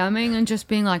DMing and just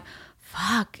being like,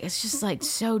 fuck, it's just like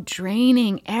so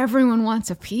draining. Everyone wants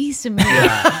a piece of me.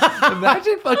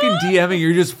 Imagine fucking DMing.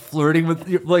 You're just flirting with,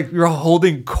 you're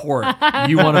holding court.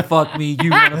 You want to fuck me.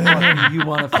 You want to fuck me. You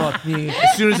want to fuck me.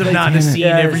 As soon as I'm not in a scene,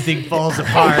 everything falls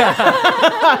apart.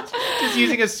 Just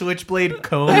using a switchblade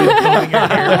comb and pulling your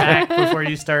hair back before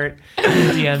you start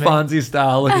DMing. Fonzie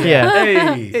style.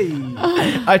 Hey.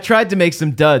 I tried to make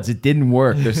some duds. It didn't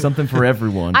work. There's something for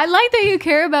everyone. I like that you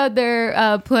care about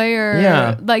their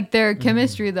player, like their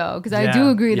chemistry though, because I do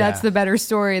agree that's the better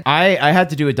story. I had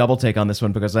to do a double take on this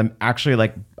one because I'm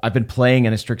actually I've been playing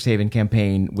in a Strixhaven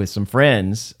campaign with some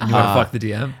friends. You want to fuck the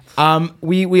DM?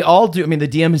 We all do. I mean, the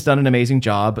DM has done an amazing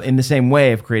job in the same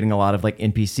way of creating a lot of like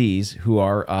NPCs who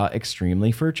are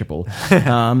extremely furchable.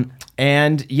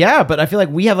 But I feel like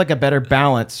we have like a better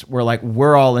balance where like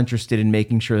we're all interested in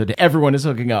making sure that everyone is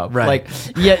hooking up. Right.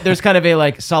 There's kind of a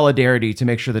like solidarity to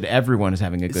make sure that everyone is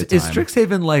having a good time. Is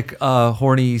Strixhaven like a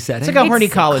horny setting? It's like a horny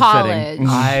college setting.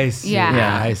 I see.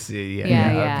 Yeah. I see.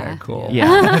 Yeah. Okay, cool.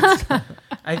 Yeah.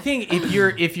 I think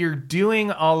if you're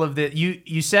doing all of the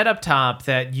you said up top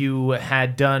that you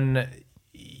had done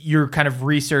your kind of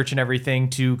research and everything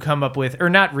to come up with, or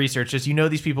not research, just you know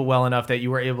these people well enough that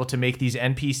you were able to make these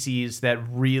NPCs that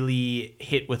really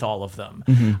hit with all of them.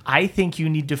 Mm-hmm. I think you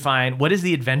need to find what is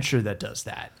the adventure that does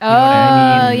that. You know what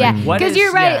I mean? Yeah, Like, because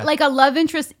you're right. yeah. Like a love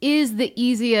interest is the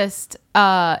easiest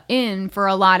in for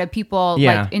a lot of people,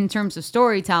 like in terms of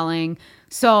storytelling.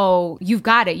 So you've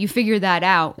got it. You figure that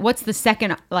out. What's the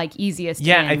second like easiest?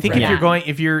 Yeah, in I think for if you're them? going,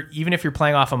 even if you're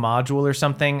playing off a module or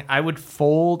something, I would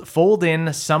fold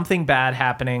in something bad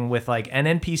happening with like an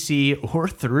NPC or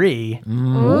 3,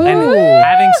 and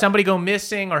having somebody go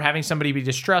missing, or having somebody be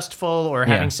distrustful, or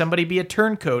having somebody be a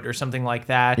turncoat or something like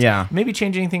that. Yeah. Maybe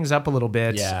changing things up a little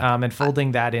bit. Yeah. And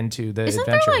folding that into the Isn't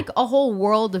adventure. there like a whole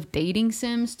world of dating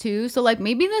sims too? So like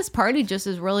maybe this party just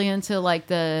is really into like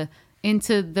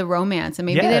into the romance, and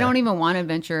maybe they don't even want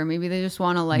adventure. Maybe they just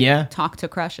want to like talk to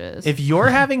crushes. If you're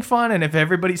having fun and if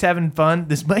everybody's having fun,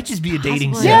 this might just be a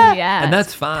dating sim. Yeah, And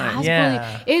that's fine.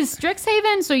 Yeah. Is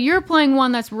Strixhaven, so you're playing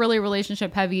one that's really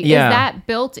relationship heavy. Yeah. Is that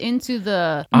built into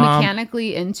the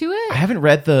mechanically into it? I haven't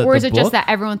read the or is the it just book. that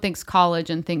everyone thinks college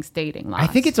and thinks dating lots? I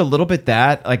think it's a little bit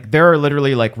that like there are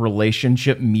literally like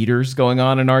relationship meters going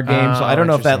on in our game, so I don't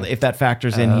know if that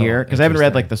factors in here because I haven't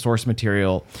read like the source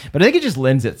material, but I think it just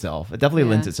lends itself. It definitely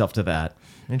lends itself to that.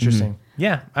 Interesting.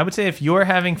 Yeah, I would say if you're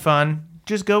having fun,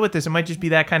 just go with this. It might just be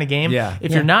that kind of game. Yeah.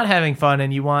 If you're not having fun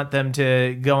and you want them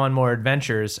to go on more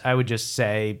adventures, I would just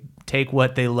say take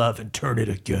what they love and turn it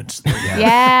against them.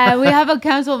 Yeah, we have a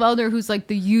council of elder who's like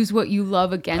the use what you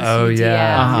love against Oh, you.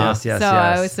 yeah. DM. So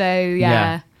I would say,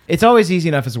 yeah. It's always easy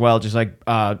enough as well, just like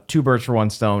 2 birds for 1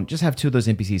 stone. Just have 2 of those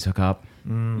NPCs hook up.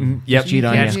 Yep. Cheat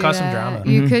on Yeah, you. just cause some drama.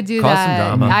 You could do Cause that.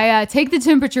 some drama. I take the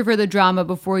temperature for the drama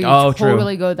before you Oh, true.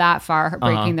 totally go that far,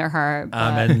 breaking their heart.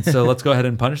 But And so let's go ahead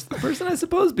and punish the person, I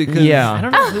suppose, because Yeah. I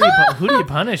don't know who do you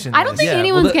punish in I don't this? think Yeah,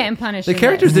 anyone's well, getting punished. the in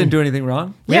characters this. didn't do anything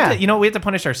wrong. We have to, we have to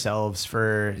punish ourselves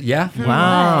for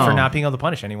Wow. for not being able to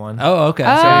punish anyone. Oh, okay.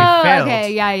 Oh, we failed.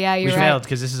 okay. Yeah, we you're failed right.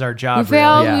 because this is our We job.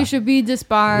 failed. Yeah. We should be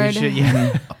disbarred. Really. We should,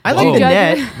 yeah. I like Whoa. the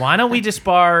net. Why don't we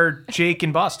disbar Jake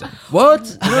in Boston? What?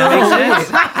 Does that make sense?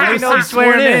 I know we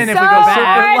swear him in if we go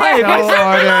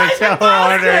back. So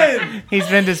order. He's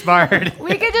been disbarred.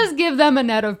 We could just give them a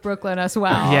net of Brooklyn as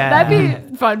well. Yeah.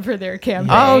 That'd be fun for their campaign.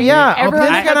 Oh, yeah. Everyone's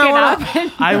Opin's hooking gonna up.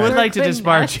 in I would like to Brooklyn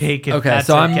disbar nets. Jake if Okay, that's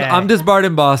so okay. I'm disbarred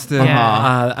in Boston.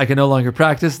 Yeah. I can no longer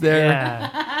practice there.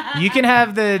 Yeah. You can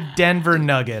have the Denver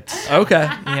Nuggets. Okay.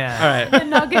 Yeah. All right. The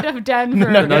nugget of Denver.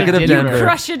 Nugget of You Denver.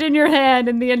 crush it in your hand,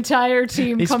 and the entire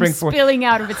team He comes springs forth. spilling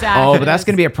out of its ass. Oh, but that's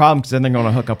going to be a problem because then they're going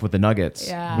to hook up with the Nuggets.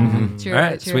 Yeah, true. All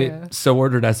right. true. Sweet. So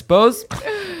ordered, I suppose.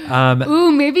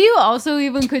 Ooh, maybe you also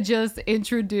even could just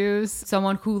introduce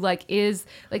someone who like is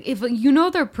like if you know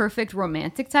their perfect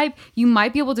romantic type, you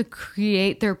might be able to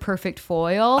create their perfect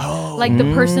foil, like the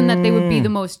person that they would be the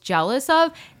most jealous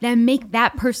of. Then make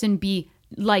that person be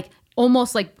like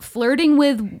almost like flirting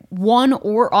with one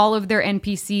or all of their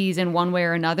NPCs in one way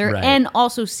or another, and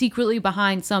also secretly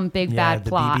behind some big bad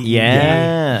plot.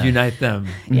 Unite them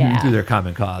through their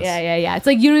common cause. Yeah. It's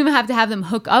like you don't even have to have them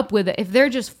hook up with it if they're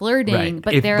just flirting,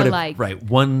 but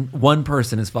one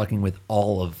person is fucking with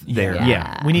all of their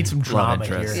we need some drama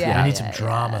here. interests. We need some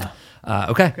drama.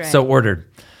 Okay, so ordered.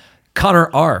 Connor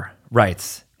R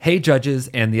writes, "Hey judges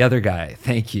and the other guy,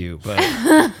 thank you, but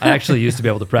I actually used to be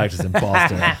able to practice in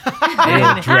Boston.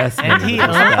 And he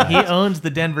owns the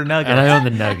Denver Nuggets. And I own the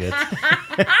Nuggets.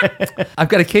 I've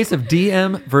got a case of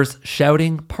DM versus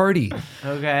shouting party.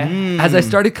 Okay. As I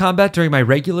started combat during my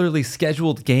regularly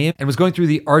scheduled game and was going through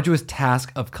the arduous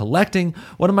task of collecting,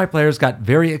 one of my players got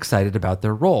very excited about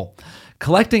their role.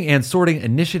 Collecting and sorting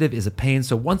initiative is a pain,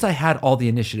 so once I had all the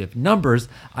initiative numbers,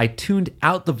 I tuned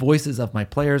out the voices of my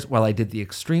players while I did the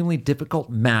extremely difficult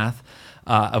math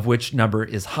of which number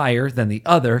is higher than the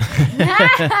other.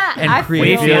 And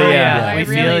we feel ya. We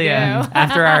feel ya.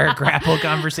 After our grapple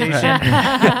conversation.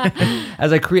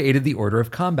 As I created the order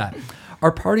of combat.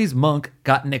 Our party's monk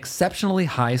got an exceptionally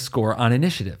high score on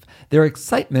initiative. Their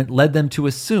excitement led them to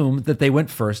assume that they went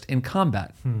first in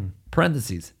combat.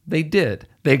 Parentheses, they did.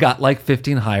 They got like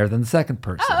 15 higher than the second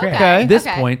person. Oh, okay. This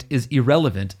point is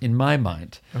irrelevant in my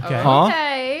mind.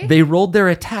 Okay. They rolled their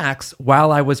attacks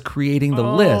while I was creating the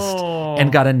list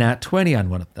and got a nat 20 on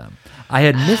one of them. I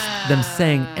had missed them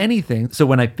saying anything, so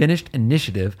when I finished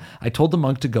initiative, I told the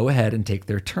monk to go ahead and take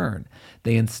their turn.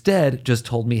 They instead just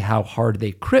told me how hard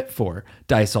they crit for,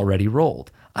 dice already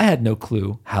rolled. I had no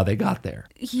clue how they got there.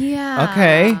 Yeah.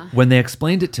 Okay. When they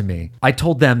explained it to me, I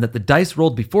told them that the dice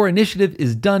rolled before initiative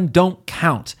is done don't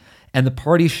count. And the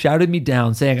party shouted me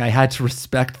down, saying I had to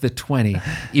respect the 20,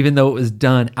 even though it was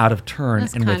done out of turn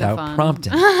That's and kind without of fun.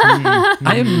 prompting. I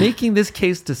am making this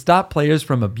case to stop players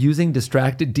from abusing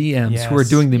distracted DMs who are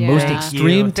doing the most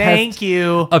extreme test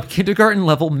of kindergarten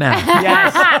level math.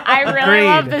 Yes. I really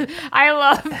love this. I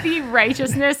love the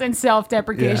righteousness and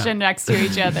self-deprecation next to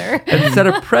each other. And set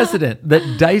a precedent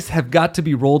that dice have got to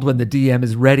be rolled when the DM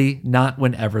is ready, not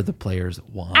whenever the players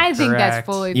want. I think that's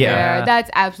fully fair. That's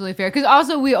absolutely fair. Because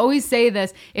also we always say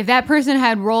this: if that person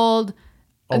had rolled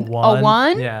a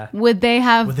one, would they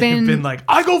have been like,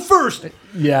 I go first?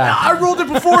 Yeah. I rolled it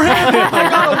before him. I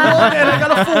got a 1 and I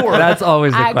got a 4. That's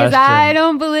always the question. Because I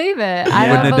don't believe it. I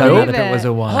Wouldn't don't have done believe it if it was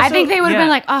a 1. I think they would have been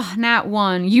like, oh, nat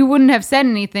 1. You wouldn't have said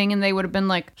anything, and they would have been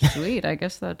like, sweet, I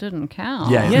guess that didn't count.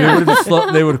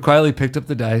 They would have quietly picked up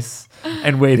the dice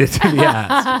and waited to be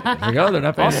asked. Like, oh, they're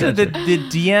not paying Also, attention. the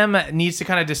DM needs to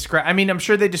kind of describe. I mean, I'm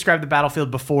sure they described the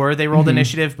battlefield before they rolled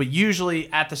initiative, but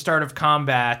usually at the start of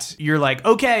combat, you're like,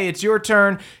 okay, it's your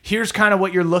turn. Here's kind of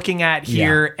what you're looking at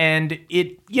here. And it,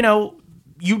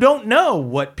 you don't know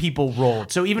what people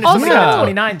rolled. So even if somebody got a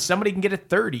 29, somebody can get a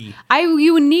 30.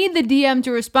 You need the DM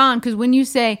to respond, because when you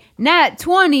say nat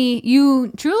 20,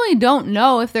 you truly don't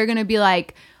know if they're going to be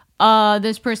like,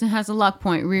 this person has a luck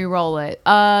point, re-roll it.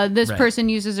 This person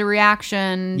uses a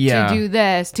reaction to do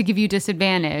this, to give you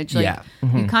disadvantage. Like,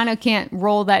 you kind of can't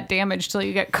roll that damage till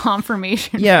you get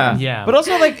confirmation. Yeah. But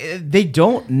also, like, they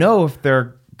don't know if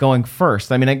they're going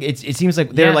first. I mean, it seems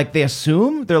like they're like, they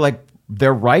assume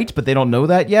they're right, but they don't know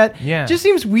that yet. Yeah. Just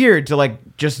seems weird to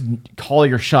just call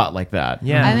your shot like that.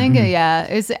 Yeah. I think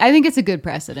I think it's a good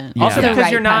precedent. Yeah. Also, because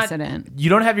precedent. You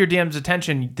don't have your DM's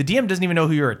attention. The DM doesn't even know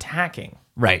who you're attacking.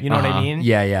 Right. You know what I mean?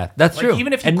 Yeah. That's true.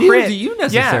 Even if you and crit, neither do you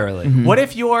necessarily. Yeah. What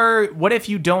if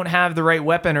you don't have the right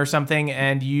weapon or something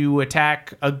and you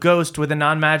attack a ghost with a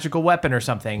non-magical weapon or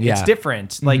something? It's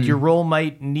different. Like your roll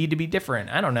might need to be different.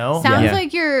 I don't know. Sounds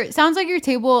like your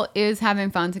table is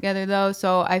having fun together though,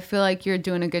 so I feel like you're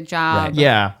doing a good job. Right.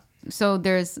 Yeah. So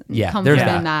there's comfort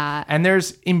in that. And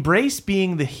there's embrace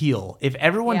being the heel. If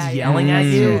everyone's yelling at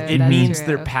you, it means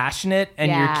they're passionate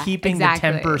and you're keeping the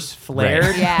tempers flared.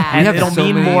 Right. Yeah. And it'll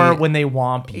mean more when they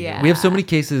womp you. Yeah. We have so many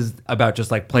cases about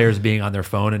just like players being on their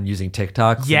phone and using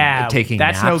TikToks. Yeah. And taking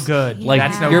that's naps. no good. Like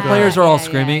that's no your good. players are all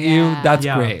screaming at you. That's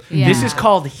great. Yeah. This is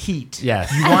called heat.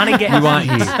 Yes. You want to get You want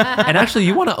heat. And actually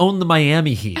you want to own the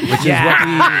Miami Heat, which is what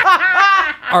we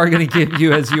are going to give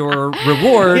you as your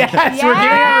reward. Yes, we're giving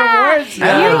out rewards. You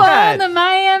own the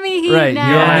Miami Heat Right, now.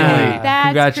 you own the Heat. That's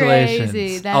Congratulations.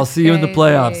 crazy. That's I'll see you in the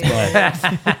playoffs,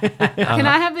 bud. Can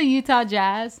I have the Utah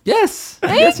Jazz? Yes.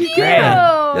 Yes, you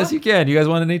can. Yes, you can. You guys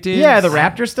want any teams? Yeah, the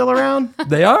Raptors still around?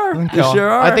 They are. They Cool. sure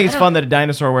are. I think it's fun that a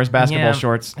dinosaur wears basketball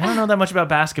shorts. I don't know that much about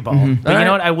basketball, but you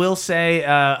know what? I will say,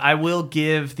 I will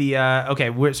give the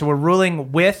we're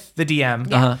ruling with the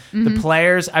DM. The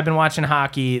players. I've been watching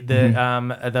hockey.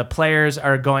 The players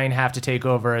are going to have to take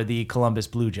over the Columbus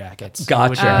Blue Jackets. habits. Gotcha.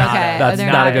 Which are not Okay. That's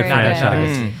They're not a not good very good.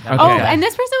 franchise. Oh, and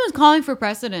this person was calling for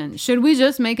precedent. Should we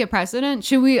just make it precedent?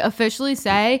 Should we officially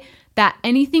say that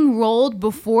anything rolled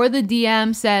before the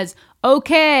DM says,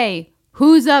 okay,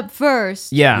 who's up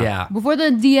first? Yeah. Before the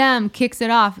DM kicks it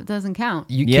off, it doesn't count.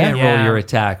 You Yeah. can't roll Yeah. your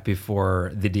attack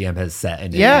before the DM has set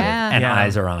initiative Yeah. and Yeah.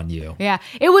 eyes are on you. Yeah.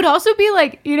 It would also be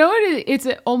like, you know what it's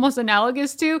almost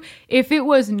analogous to? If it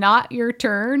was not your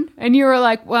turn and you were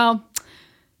like, well,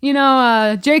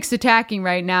 Jake's attacking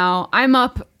right now. I'm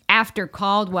up after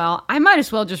Caldwell. I might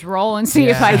as well just roll and see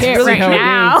if I hit really right how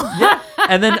it now.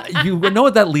 And then you know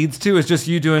what that leads to is just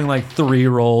you doing like 3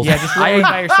 rolls. Yeah, just rolling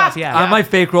by yourself. Yeah. On my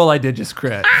fake roll, I did just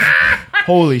crit.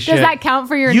 Holy shit. Does that count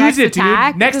for your Use next it, dude.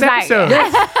 attack? Next Does that-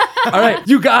 episode. All right,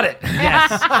 you got it.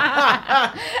 Yes.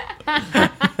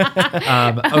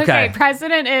 Okay.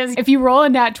 Precedent is if you roll a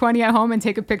nat 20 at home and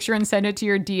take a picture and send it to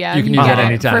your DM, You can use get it it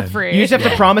anytime. for free. You just have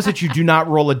to promise that you do not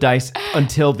roll a dice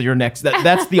until your next.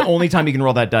 That's the only time you can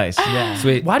roll that dice. Yeah.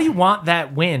 Sweet. Why do you want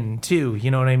that win too?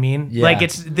 You know what I mean? Yeah. Like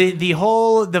it's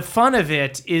the fun of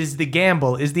it is the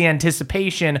gamble, is the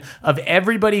anticipation of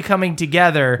everybody coming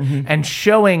together and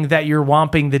showing that you're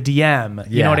womping the DM.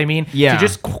 You Yeah. know what I mean? Yeah. To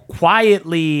just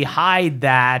quietly hide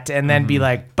that and then be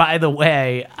like, by the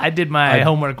way, I did my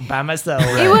homework by myself.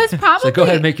 It was probably So go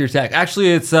ahead and make your attack.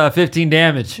 Actually, it's 15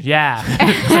 damage. Yeah.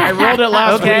 I rolled it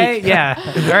last Okay. week. Yeah.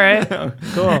 All right.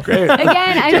 Cool. Great.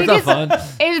 again. I think That's not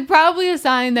it's probably a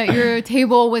sign that your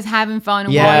table was having fun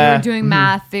and while Yeah. you were doing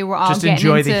math. They were all Just getting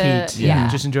enjoy into, the heat. Yeah.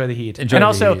 Just enjoy the heat. Enjoy and the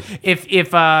also, heat. if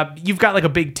you've got like a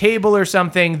big table or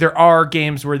something, there are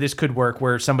games where this could work,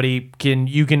 where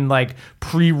you can like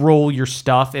pre-roll your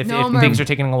stuff if No, things are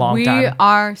taking a long we time.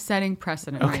 are setting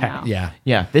precedent right Okay. now. Yeah.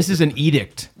 Yeah, this is an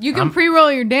edict. You can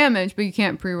pre-roll your damage, but you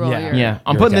can't pre-roll Yeah. your. Yeah,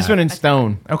 I'm Your putting this attack. one in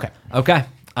stone. Okay. Okay.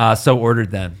 So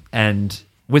ordered then. And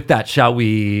with that, shall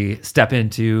we step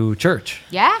into church?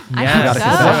 Yeah, I Yeah. think gotta so.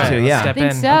 confess to, yeah. Step I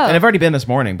think in. so. And I've already been this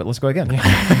morning, but let's go again.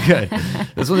 Good.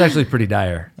 This one's actually pretty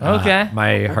dire. Okay.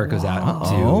 My heart goes out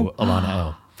to Alana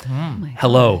O.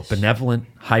 Hello, benevolent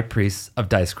high priests of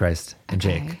Dice Christ and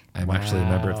Jake. I'm actually a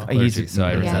member of the clergy, He's- so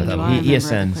I yeah, resent you that. are a He member of the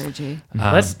ascends. clergy.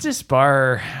 Let's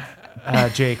disbar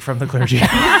Jake from the clergy.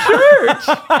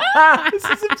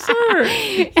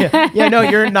 Yeah, no,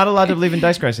 you're not allowed to believe in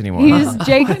Dice Christ anymore. He's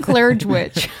Jake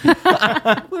Clergewitch.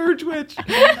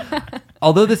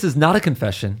 Although this is not a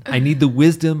confession, I need the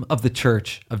wisdom of the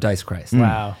Church of Dice Christ.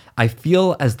 Wow. I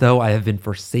feel as though I have been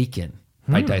forsaken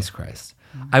by Dice Christ.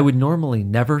 I would normally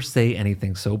never say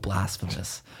anything so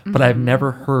blasphemous, but I have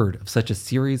never heard of such a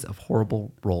series of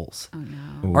horrible rolls.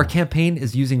 Our campaign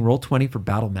is using Roll20 for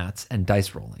battle mats and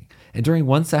dice rolling. And during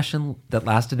one session that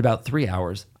lasted about 3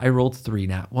 hours, I rolled 3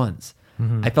 nat ones.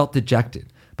 I felt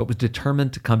dejected, but was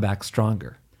determined to come back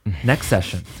stronger. Next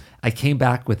session, I came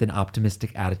back with an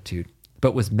optimistic attitude,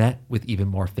 but was met with even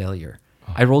more failure.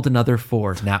 I rolled another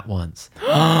 4 nat ones.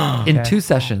 In 2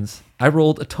 sessions, I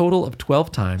rolled a total of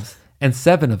 12 times, and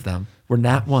 7 of them were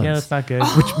nat ones. Yeah, that's not good.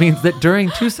 Which means that during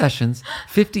 2 sessions,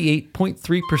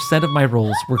 58.3% of my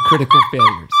rolls were critical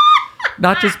failures.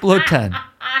 Not just below 10,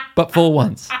 but full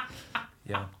ones.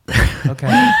 Yeah. Okay.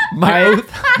 My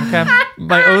oath, Okay.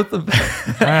 my oath of,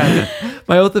 All right.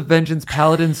 my oath of vengeance,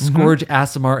 Paladin Scourge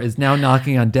Asimar is now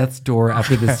knocking on death's door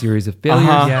after this series of failures.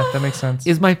 Yeah, that makes sense.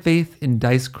 Is my faith in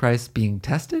Dice Christ being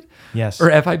tested? Yes. Or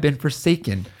have I been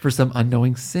forsaken for some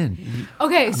unknowing sin?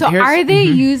 Okay, so Here's- are they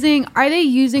using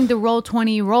the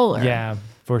Roll20 roller? Yeah,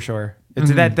 for sure. It's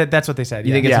that's what they said.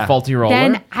 You think yeah. it's a faulty roller?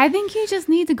 Then I think you just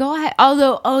need to go ahead.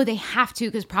 Although, they have to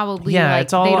because probably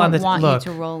it's all they on don't the want look.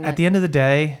 you to roll At it. the end of the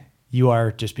day, you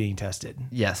are just being tested.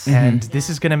 Yes. And this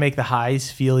is going to make the highs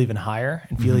feel even higher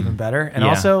and feel even better. And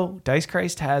Yeah. also, Dice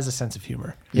Christ has a sense of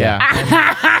humor. yeah.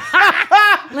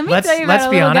 Let me Let's tell you about a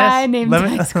be little honest. guy named let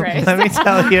me, Dice Christ. let me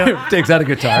tell you. Takes out a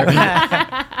guitar.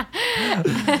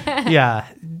 Yeah.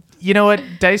 You know what?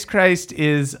 Dice Christ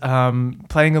is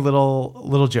playing a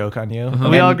little joke on you.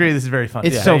 We all agree this is very funny.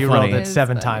 It's so you funny. rolled it It's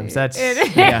 7 funny. times. That's It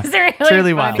is Yeah. really truly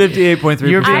funny. wild.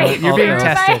 58.3%. You're being- I you're being threw my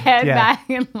tested. head Yeah. back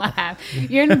and laugh.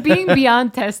 You're being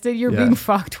beyond tested. You're being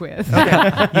fucked with.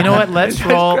 You know what? Let's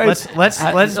roll. Let's No bless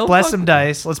fuck. some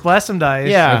dice. Let's bless some dice.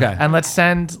 Yeah. Okay. And let's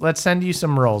send you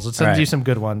some rolls. Let's send All right. you some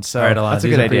good ones. So All right, Alana, That's a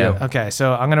these good are for idea. you. okay,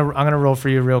 so I'm gonna roll for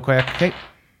you real quick. Okay.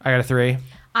 I got a 3.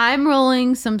 I'm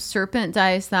rolling some serpent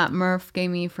dice that Murph gave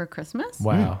me for Christmas.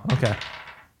 Wow. Okay.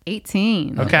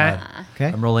 18. Okay. Okay.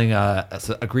 I'm rolling a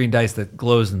green dice that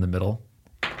glows in the middle.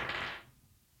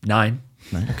 9.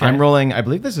 I'm rolling. I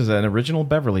believe this is an original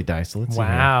Beverly dice. So let's see. Here.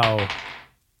 Wow.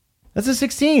 That's a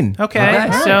 16. Okay.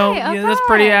 Okay. So Okay, yeah, that's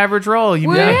pretty okay. average roll. You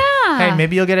Well, made- yeah. Hey,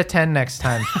 maybe you'll get a 10 next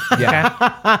time.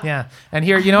 Yeah. Yeah. And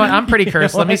here, you know what? I'm pretty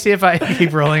cursed. Let me see if I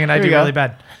keep rolling and I do really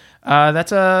bad.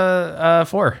 That's a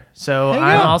 4. So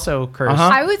I'm also cursed.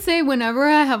 I would say whenever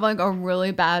I have like a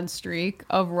really bad streak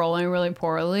of rolling really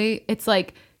poorly, it's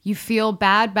like you feel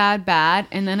bad,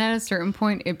 and then at a certain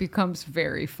point, it becomes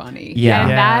very funny. Yeah.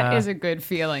 And that is a good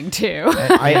feeling, too.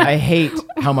 I hate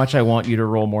how much I want you to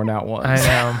roll more nat ones.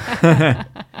 I know.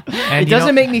 And It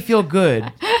doesn't make me feel good.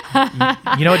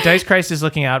 You know what? Dice Christ is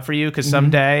looking out for you because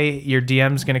someday your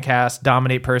DM's going to cast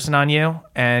Dominate Person on you,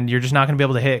 and you're just not going to be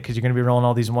able to hit because you're going to be rolling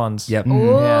all these ones. Yep.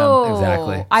 Ooh.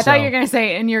 Exactly. I thought So- you were going to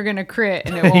say, and you're going to crit,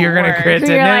 and it won't You're gonna work. crit it.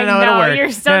 You're like, It'll work.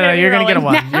 You're still no, gonna be you're gonna get a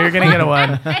rolling 1. You're gonna get a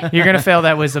 1. You're gonna fail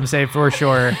that wisdom save for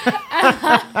sure.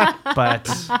 But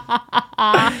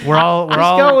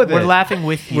go with we're it. laughing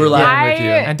with you. We're laughing with you.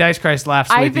 And Dice Christ laughs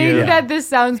I with think you. that this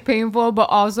sounds painful, but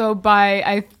also by,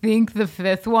 I think, the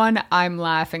 5th one, I'm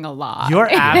laughing a lot. You're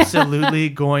absolutely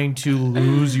going to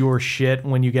lose your shit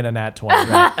when you get a nat 20. And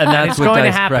that's It's what going to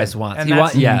Dice happen. Christ wants. And He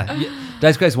that's-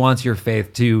 Dice Christ wants your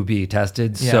faith to be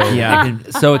tested, Yeah.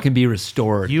 so it can be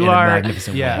restored You in are- a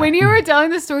magnificent yeah. way. When you were telling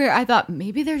the story, I thought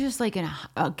maybe they're just like in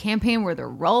a campaign where they're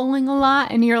rolling a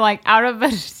lot, and you're like, out of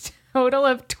a total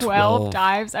of 12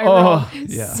 times, I rolled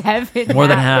 7 More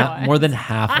than nat half, ones. more than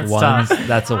half tough. ones.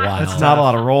 That's a while. It's not a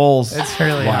lot of rolls. It's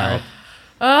really hard.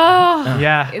 Oh,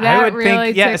 Yeah, That I would really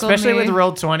think. Yeah, tickled especially me. with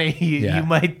roll 20, you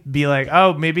might be like,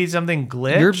 oh, maybe something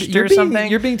glitched or something.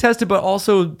 You're being tested, but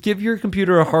also give your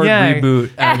computer a hard Yeah.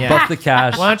 reboot and buff the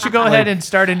cache. Why don't you go ahead and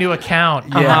start a new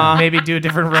account? Yeah. Maybe do a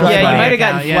different roll. Yeah, you 20 might have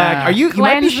gotten account. flagged. Yeah. You might be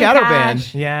Cleanse the shadow cache.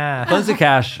 banned. Yeah. Cleanse the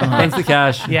cache. Cleanse the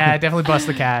cache. Yeah, definitely bust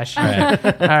the cash. All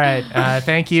right.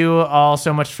 Thank you all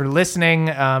so much for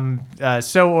listening.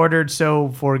 So ordered, so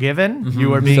forgiven.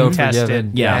 You are being So tested.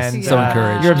 forgiven. Yes. And, So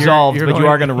encouraged. You're absolved, but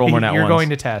you are going to roll more nat You're ones. going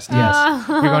to test. Yes,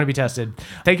 you're going to be tested.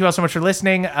 Thank you all so much for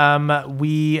listening.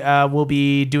 We will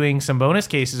be doing some bonus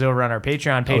cases over on our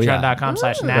Patreon,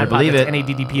 patreon.com/NADPOD. believe That's it.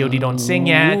 NADDPOD. Don't sing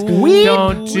yet.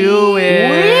 Don't do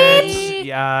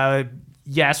it.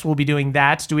 Yes, we'll be doing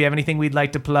that. Do we have anything we'd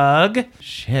like to plug?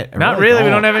 Shit. I Not really. We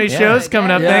don't have any Yeah. shows coming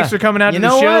up. Yeah. Thanks for coming out You to the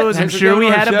know what? shows. I'm Thanks for sure we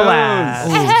coming to had a our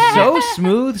blast. So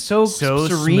smooth, so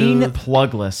serene, smooth.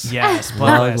 plugless. Yes,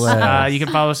 plugless. Plugless. You can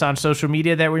follow us on social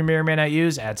media that we may or may not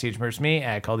use at CHMersMe,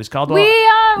 at Caldy's Caldwell.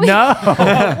 we No.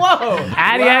 Whoa.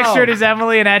 At the X-Shirt is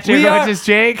Emily and at We are- Jake is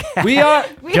Jake. We are.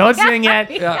 Don't sing yet.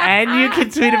 And you can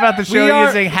tweet about the show We are-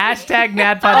 using hashtag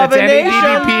NADPOD. That's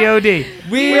NADDPOD.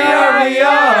 We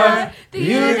are. The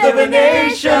youth of a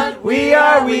nation. We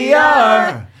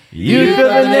are. Youth of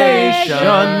a nation.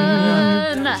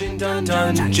 Dungeon,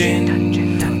 dungeon,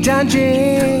 dungeon,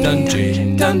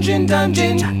 dungeon, dungeon, dungeon, dungeon,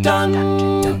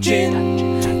 dungeon,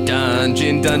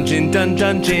 dungeon,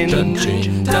 dungeon,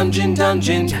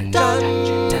 dungeon,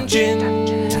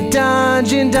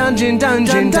 dungeon, dungeon, dungeon,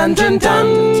 dungeon, dungeon,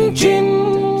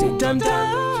 dungeon,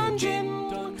 dungeon.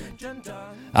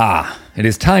 Ah, it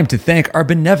is time to thank our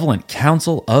benevolent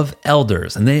Council of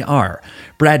Elders, and they are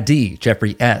Brad D,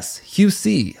 Jeffrey S, Hugh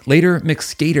C, Later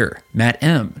McSkater, Matt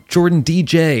M, Jordan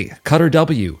DJ, Cutter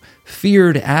W,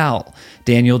 Feared Al,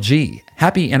 Daniel G,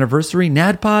 Happy Anniversary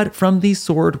NADPOD from the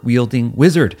Sword Wielding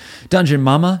Wizard, Dungeon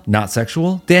Mama, Not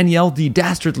Sexual, Danielle the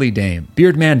Dastardly Dame,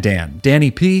 Beardman Dan, Danny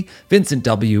P, Vincent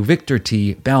W, Victor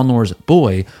T, Balnor's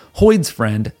Boy, Hoyd's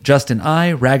Friend, Justin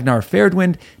I, Ragnar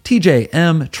Fairdwind, TJ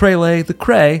M, Trele the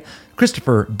Cray,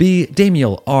 Christopher B,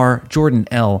 Damiel R, Jordan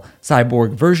L,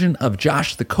 Cyborg version of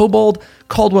Josh the Kobold.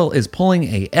 Caldwell is pulling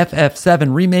a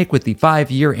FF7 remake with the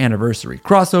 5-year anniversary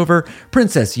crossover.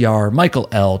 Princess Yar, Michael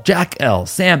L, Jack L,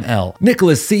 Sam L.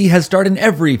 Nicholas C has starred in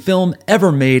every film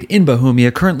ever made in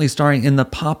Bohemia, currently starring in the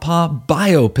Papa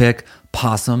biopic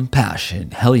Possum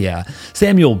Passion. Hell yeah.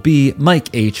 Samuel B, Mike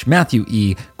H, Matthew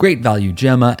E, Great Value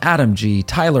Gemma, Adam G,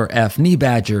 Tyler F, Knee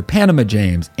Badger, Panama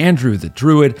James, Andrew the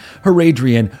Druid,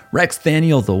 Heradrian, Rex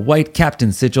Thaniel the White,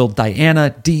 Captain Sigil,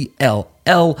 Diana DL.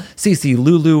 CC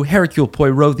Lulu, Hercule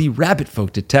Poirot, the Rabbit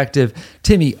Folk Detective,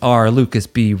 Timmy R, Lucas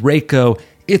B, Reiko,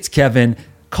 It's Kevin,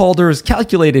 Calder's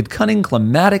Calculated, Cunning,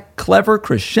 Climatic, Clever,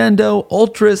 Crescendo,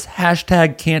 Ultras,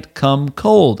 hashtag Can't Come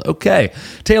Cold. Okay.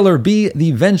 Taylor B,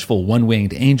 the Vengeful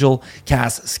One-Winged Angel,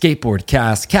 Cass, Skateboard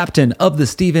Cass, Captain of the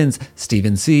Stevens,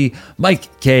 Steven C,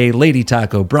 Mike K, Lady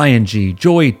Taco, Brian G,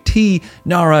 Joy T,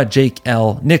 Nara, Jake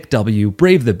L, Nick W,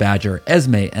 Brave the Badger,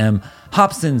 Esme M,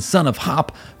 Hobson, Son of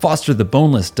Hop, Foster the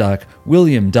Boneless Duck,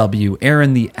 William W.,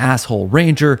 Aaron the Asshole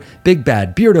Ranger, Big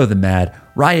Bad Beardo the Mad,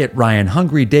 Riot Ryan,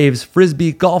 Hungry Dave's,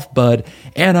 Frisbee, Golf Bud,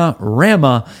 Anna,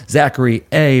 Rama, Zachary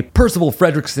A, Percival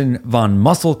Fredrickson, Von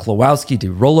Muscle, Klawowski,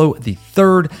 DeRollo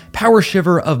III, Power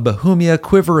Shiver of Bohemia,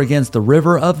 Quiver Against the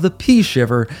River of the Pea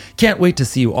Shiver. Can't wait to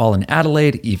see you all in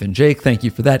Adelaide. Even Jake, thank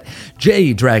you for that.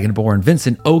 J, Dragonborn,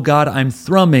 Vincent, Oh God, I'm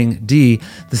Thrumming, D,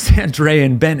 The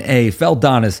Sandrean, Ben A,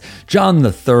 Feldonis, John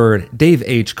III, Dave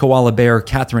H, Koala Bear,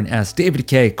 Catherine S, David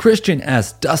K, Christian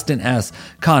S, Dustin S,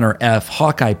 Connor F,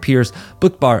 Hawkeye Pierce,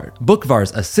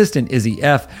 Bookvar's assistant Izzy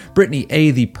F, Brittany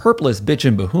A, the purplest bitch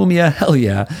in Bohemia, hell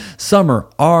yeah, Summer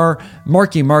R,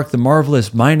 Marky Mark, the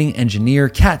marvelous mining engineer,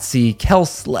 Cat C, Kel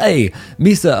Slay,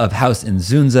 Misa of House in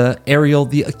Zunza, Ariel,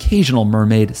 the occasional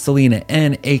mermaid, Selena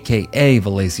N, aka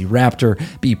Valacy Raptor,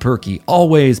 B Perky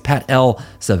Always, Pat L,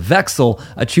 Savexel,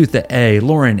 Achutha A,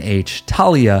 Lauren H,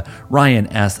 Talia, Ryan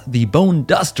S, the Bone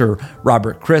Duster,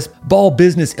 Robert Crisp, Ball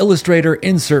Business Illustrator,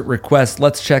 insert request.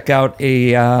 Let's check out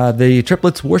the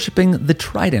triplets worshiping the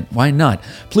Trident. Why not?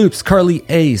 Ploops, Carly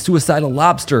A, Suicidal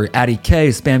Lobster, Addie K,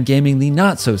 Spam Gaming, the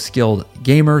not so skilled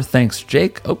gamer. Thanks,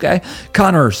 Jake. Okay.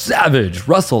 Connor Savage,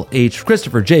 Russell H,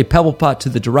 Christopher J, Pebblepot to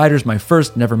the deriders. My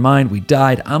first, never mind, we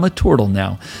died. I'm a turtle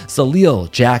now.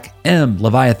 Salil, Jack M,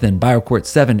 Leviathan, BioQuart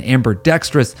 7, Amber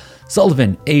Dextrous,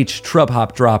 Sullivan H, Trub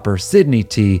Hop Dropper, Sydney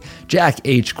T, Jack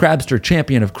H, Crabster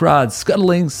Champion of Crods,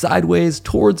 Scuttling Sideways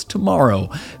Towards Tomorrow,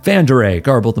 Fandere,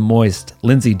 Garble the Moist,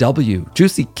 Lindsay W,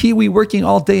 Juicy Kiwi working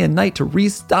all day and night to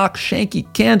restock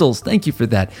Shanky Candles. Thank you for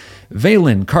that.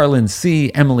 Valen, Carlin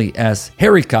C, Emily S,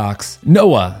 Harry Cox,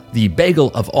 Noah, the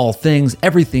bagel of all things,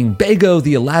 everything Bago,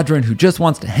 the Eladrin who just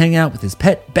wants to hang out with his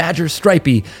pet badger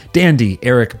Stripey, Dandy,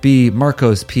 Eric B,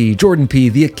 Marcos P, Jordan P,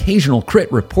 the occasional crit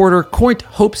reporter, Coint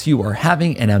hopes you are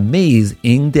having an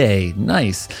amazing day.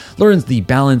 Nice. Learns the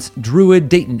balance, Druid,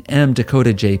 Dayton M,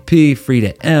 Dakota JP,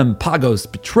 Frida M, Pagos,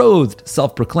 betrothed,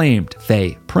 self-proclaimed,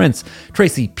 Faye Prince,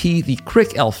 Tracy P, the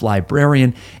Crick Elf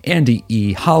Librarian, Andy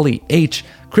E, Holly H,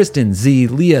 Kristen Z,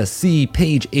 Leah C,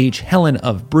 Paige H, Helen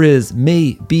of Briz,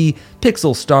 May B,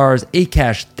 Pixel Stars,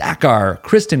 Akash Thakar,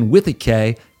 Kristen with a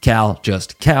K, Cal,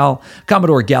 just Cal,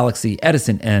 Commodore Galaxy,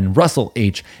 Edison N, Russell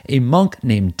H, a monk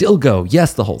named Dilgo,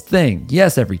 yes, the whole thing,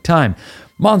 yes, every time,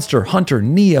 Monster Hunter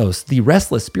Neos, the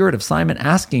restless spirit of Simon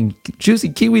asking Juicy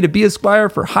Kiwi to be a squire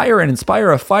for hire and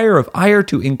inspire a fire of ire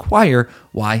to inquire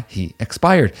why he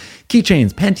expired.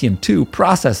 Keychains, Pentium 2,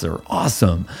 processor,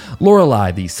 awesome.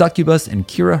 Lorelei, the succubus, and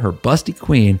Kira, her busty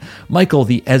queen. Michael,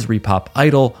 the Esri Pop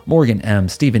idol. Morgan M,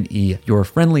 Stephen E, your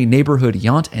friendly neighborhood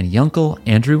Yaunt and Yuncle,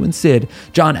 Andrew and Sid.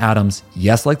 John Adams,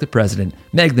 yes like the president.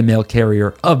 Meg, the mail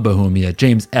carrier of Bohemia.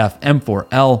 James F,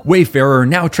 M4L. Wayfarer,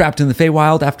 now trapped in the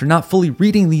Feywild after not fully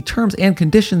reading the terms and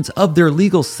conditions of their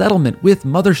legal settlement with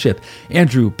Mothership.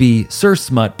 Andrew B, Sir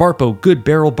Smut, Barpo, Good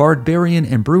Barrel, Barbarian,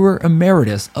 and Brewer Emeritus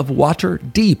of Water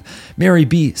Deep. Mary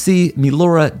B, C,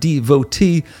 Milora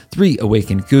Devotee, 3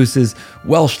 Awakened Gooses,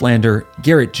 Welshlander,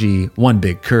 Garrett G, One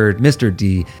Big Curd, Mr.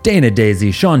 D, Dana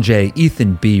Daisy, Sean J,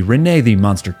 Ethan B, Renee the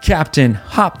Monster Captain,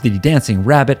 Hop the Dancing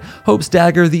Rabbit, Hope's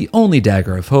Dagger, the only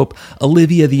dagger of hope,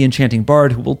 Olivia the Enchanting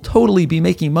Bard, who will totally be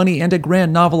making money, and a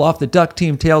grand novel off the Duck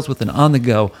Team Tales with an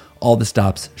on-the-go All the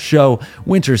Stops show,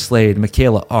 Winter Slade,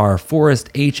 Michaela R, Forrest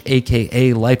H,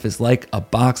 aka Life is Like a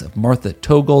Box of Martha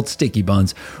Togold Sticky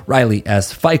Buns, Riley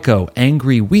S, FICO,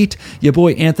 Angry Wheat, your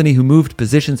boy Anthony who moved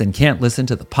positions and can't listen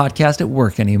to the podcast at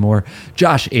work anymore,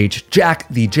 Josh H, Jack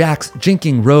the Jax,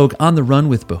 Jinking Rogue on the run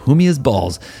with Bohemia's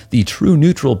balls, the true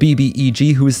neutral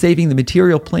BBEG who is saving the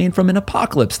material plane from an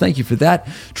apocalypse, thank you for that,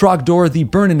 Trogdor the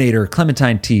Burninator,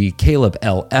 Clementine T, Caleb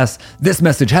LS. This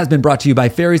message has been brought to you by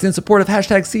Fairies in support of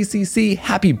hashtag CC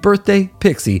Happy Birthday,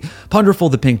 Pixie. Ponderful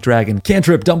the Pink Dragon.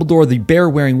 Cantrip Dumbledore the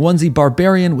bear-wearing onesie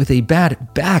barbarian with a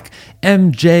bad back.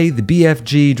 MJ the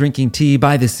BFG drinking tea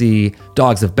by the sea.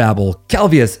 Dogs of Babel.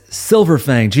 Calvius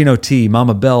Silverfang. Gino T.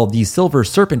 Mama Bell the Silver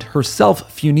Serpent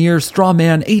herself. Funir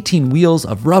Strawman. 18 Wheels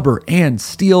of Rubber and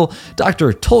Steel.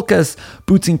 Dr. Tolkas.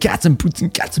 Boots and Cats and Boots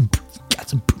and Cats and Boots and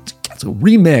Cats and Boots and Cats.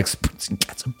 Remix. Boots and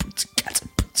Cats and Boots and Cats and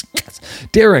Boots and Cats.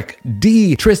 Derek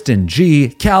D, Tristan G,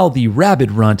 Cal the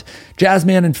Rabid Runt,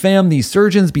 Jazzman and Fam, the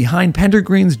surgeons behind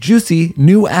Pendergreen's juicy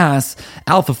new ass,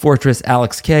 Alpha Fortress,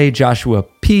 Alex K, Joshua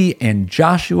P, and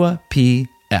Joshua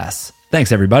P.S.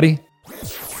 Thanks, everybody.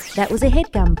 That was a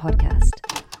HeadGum podcast.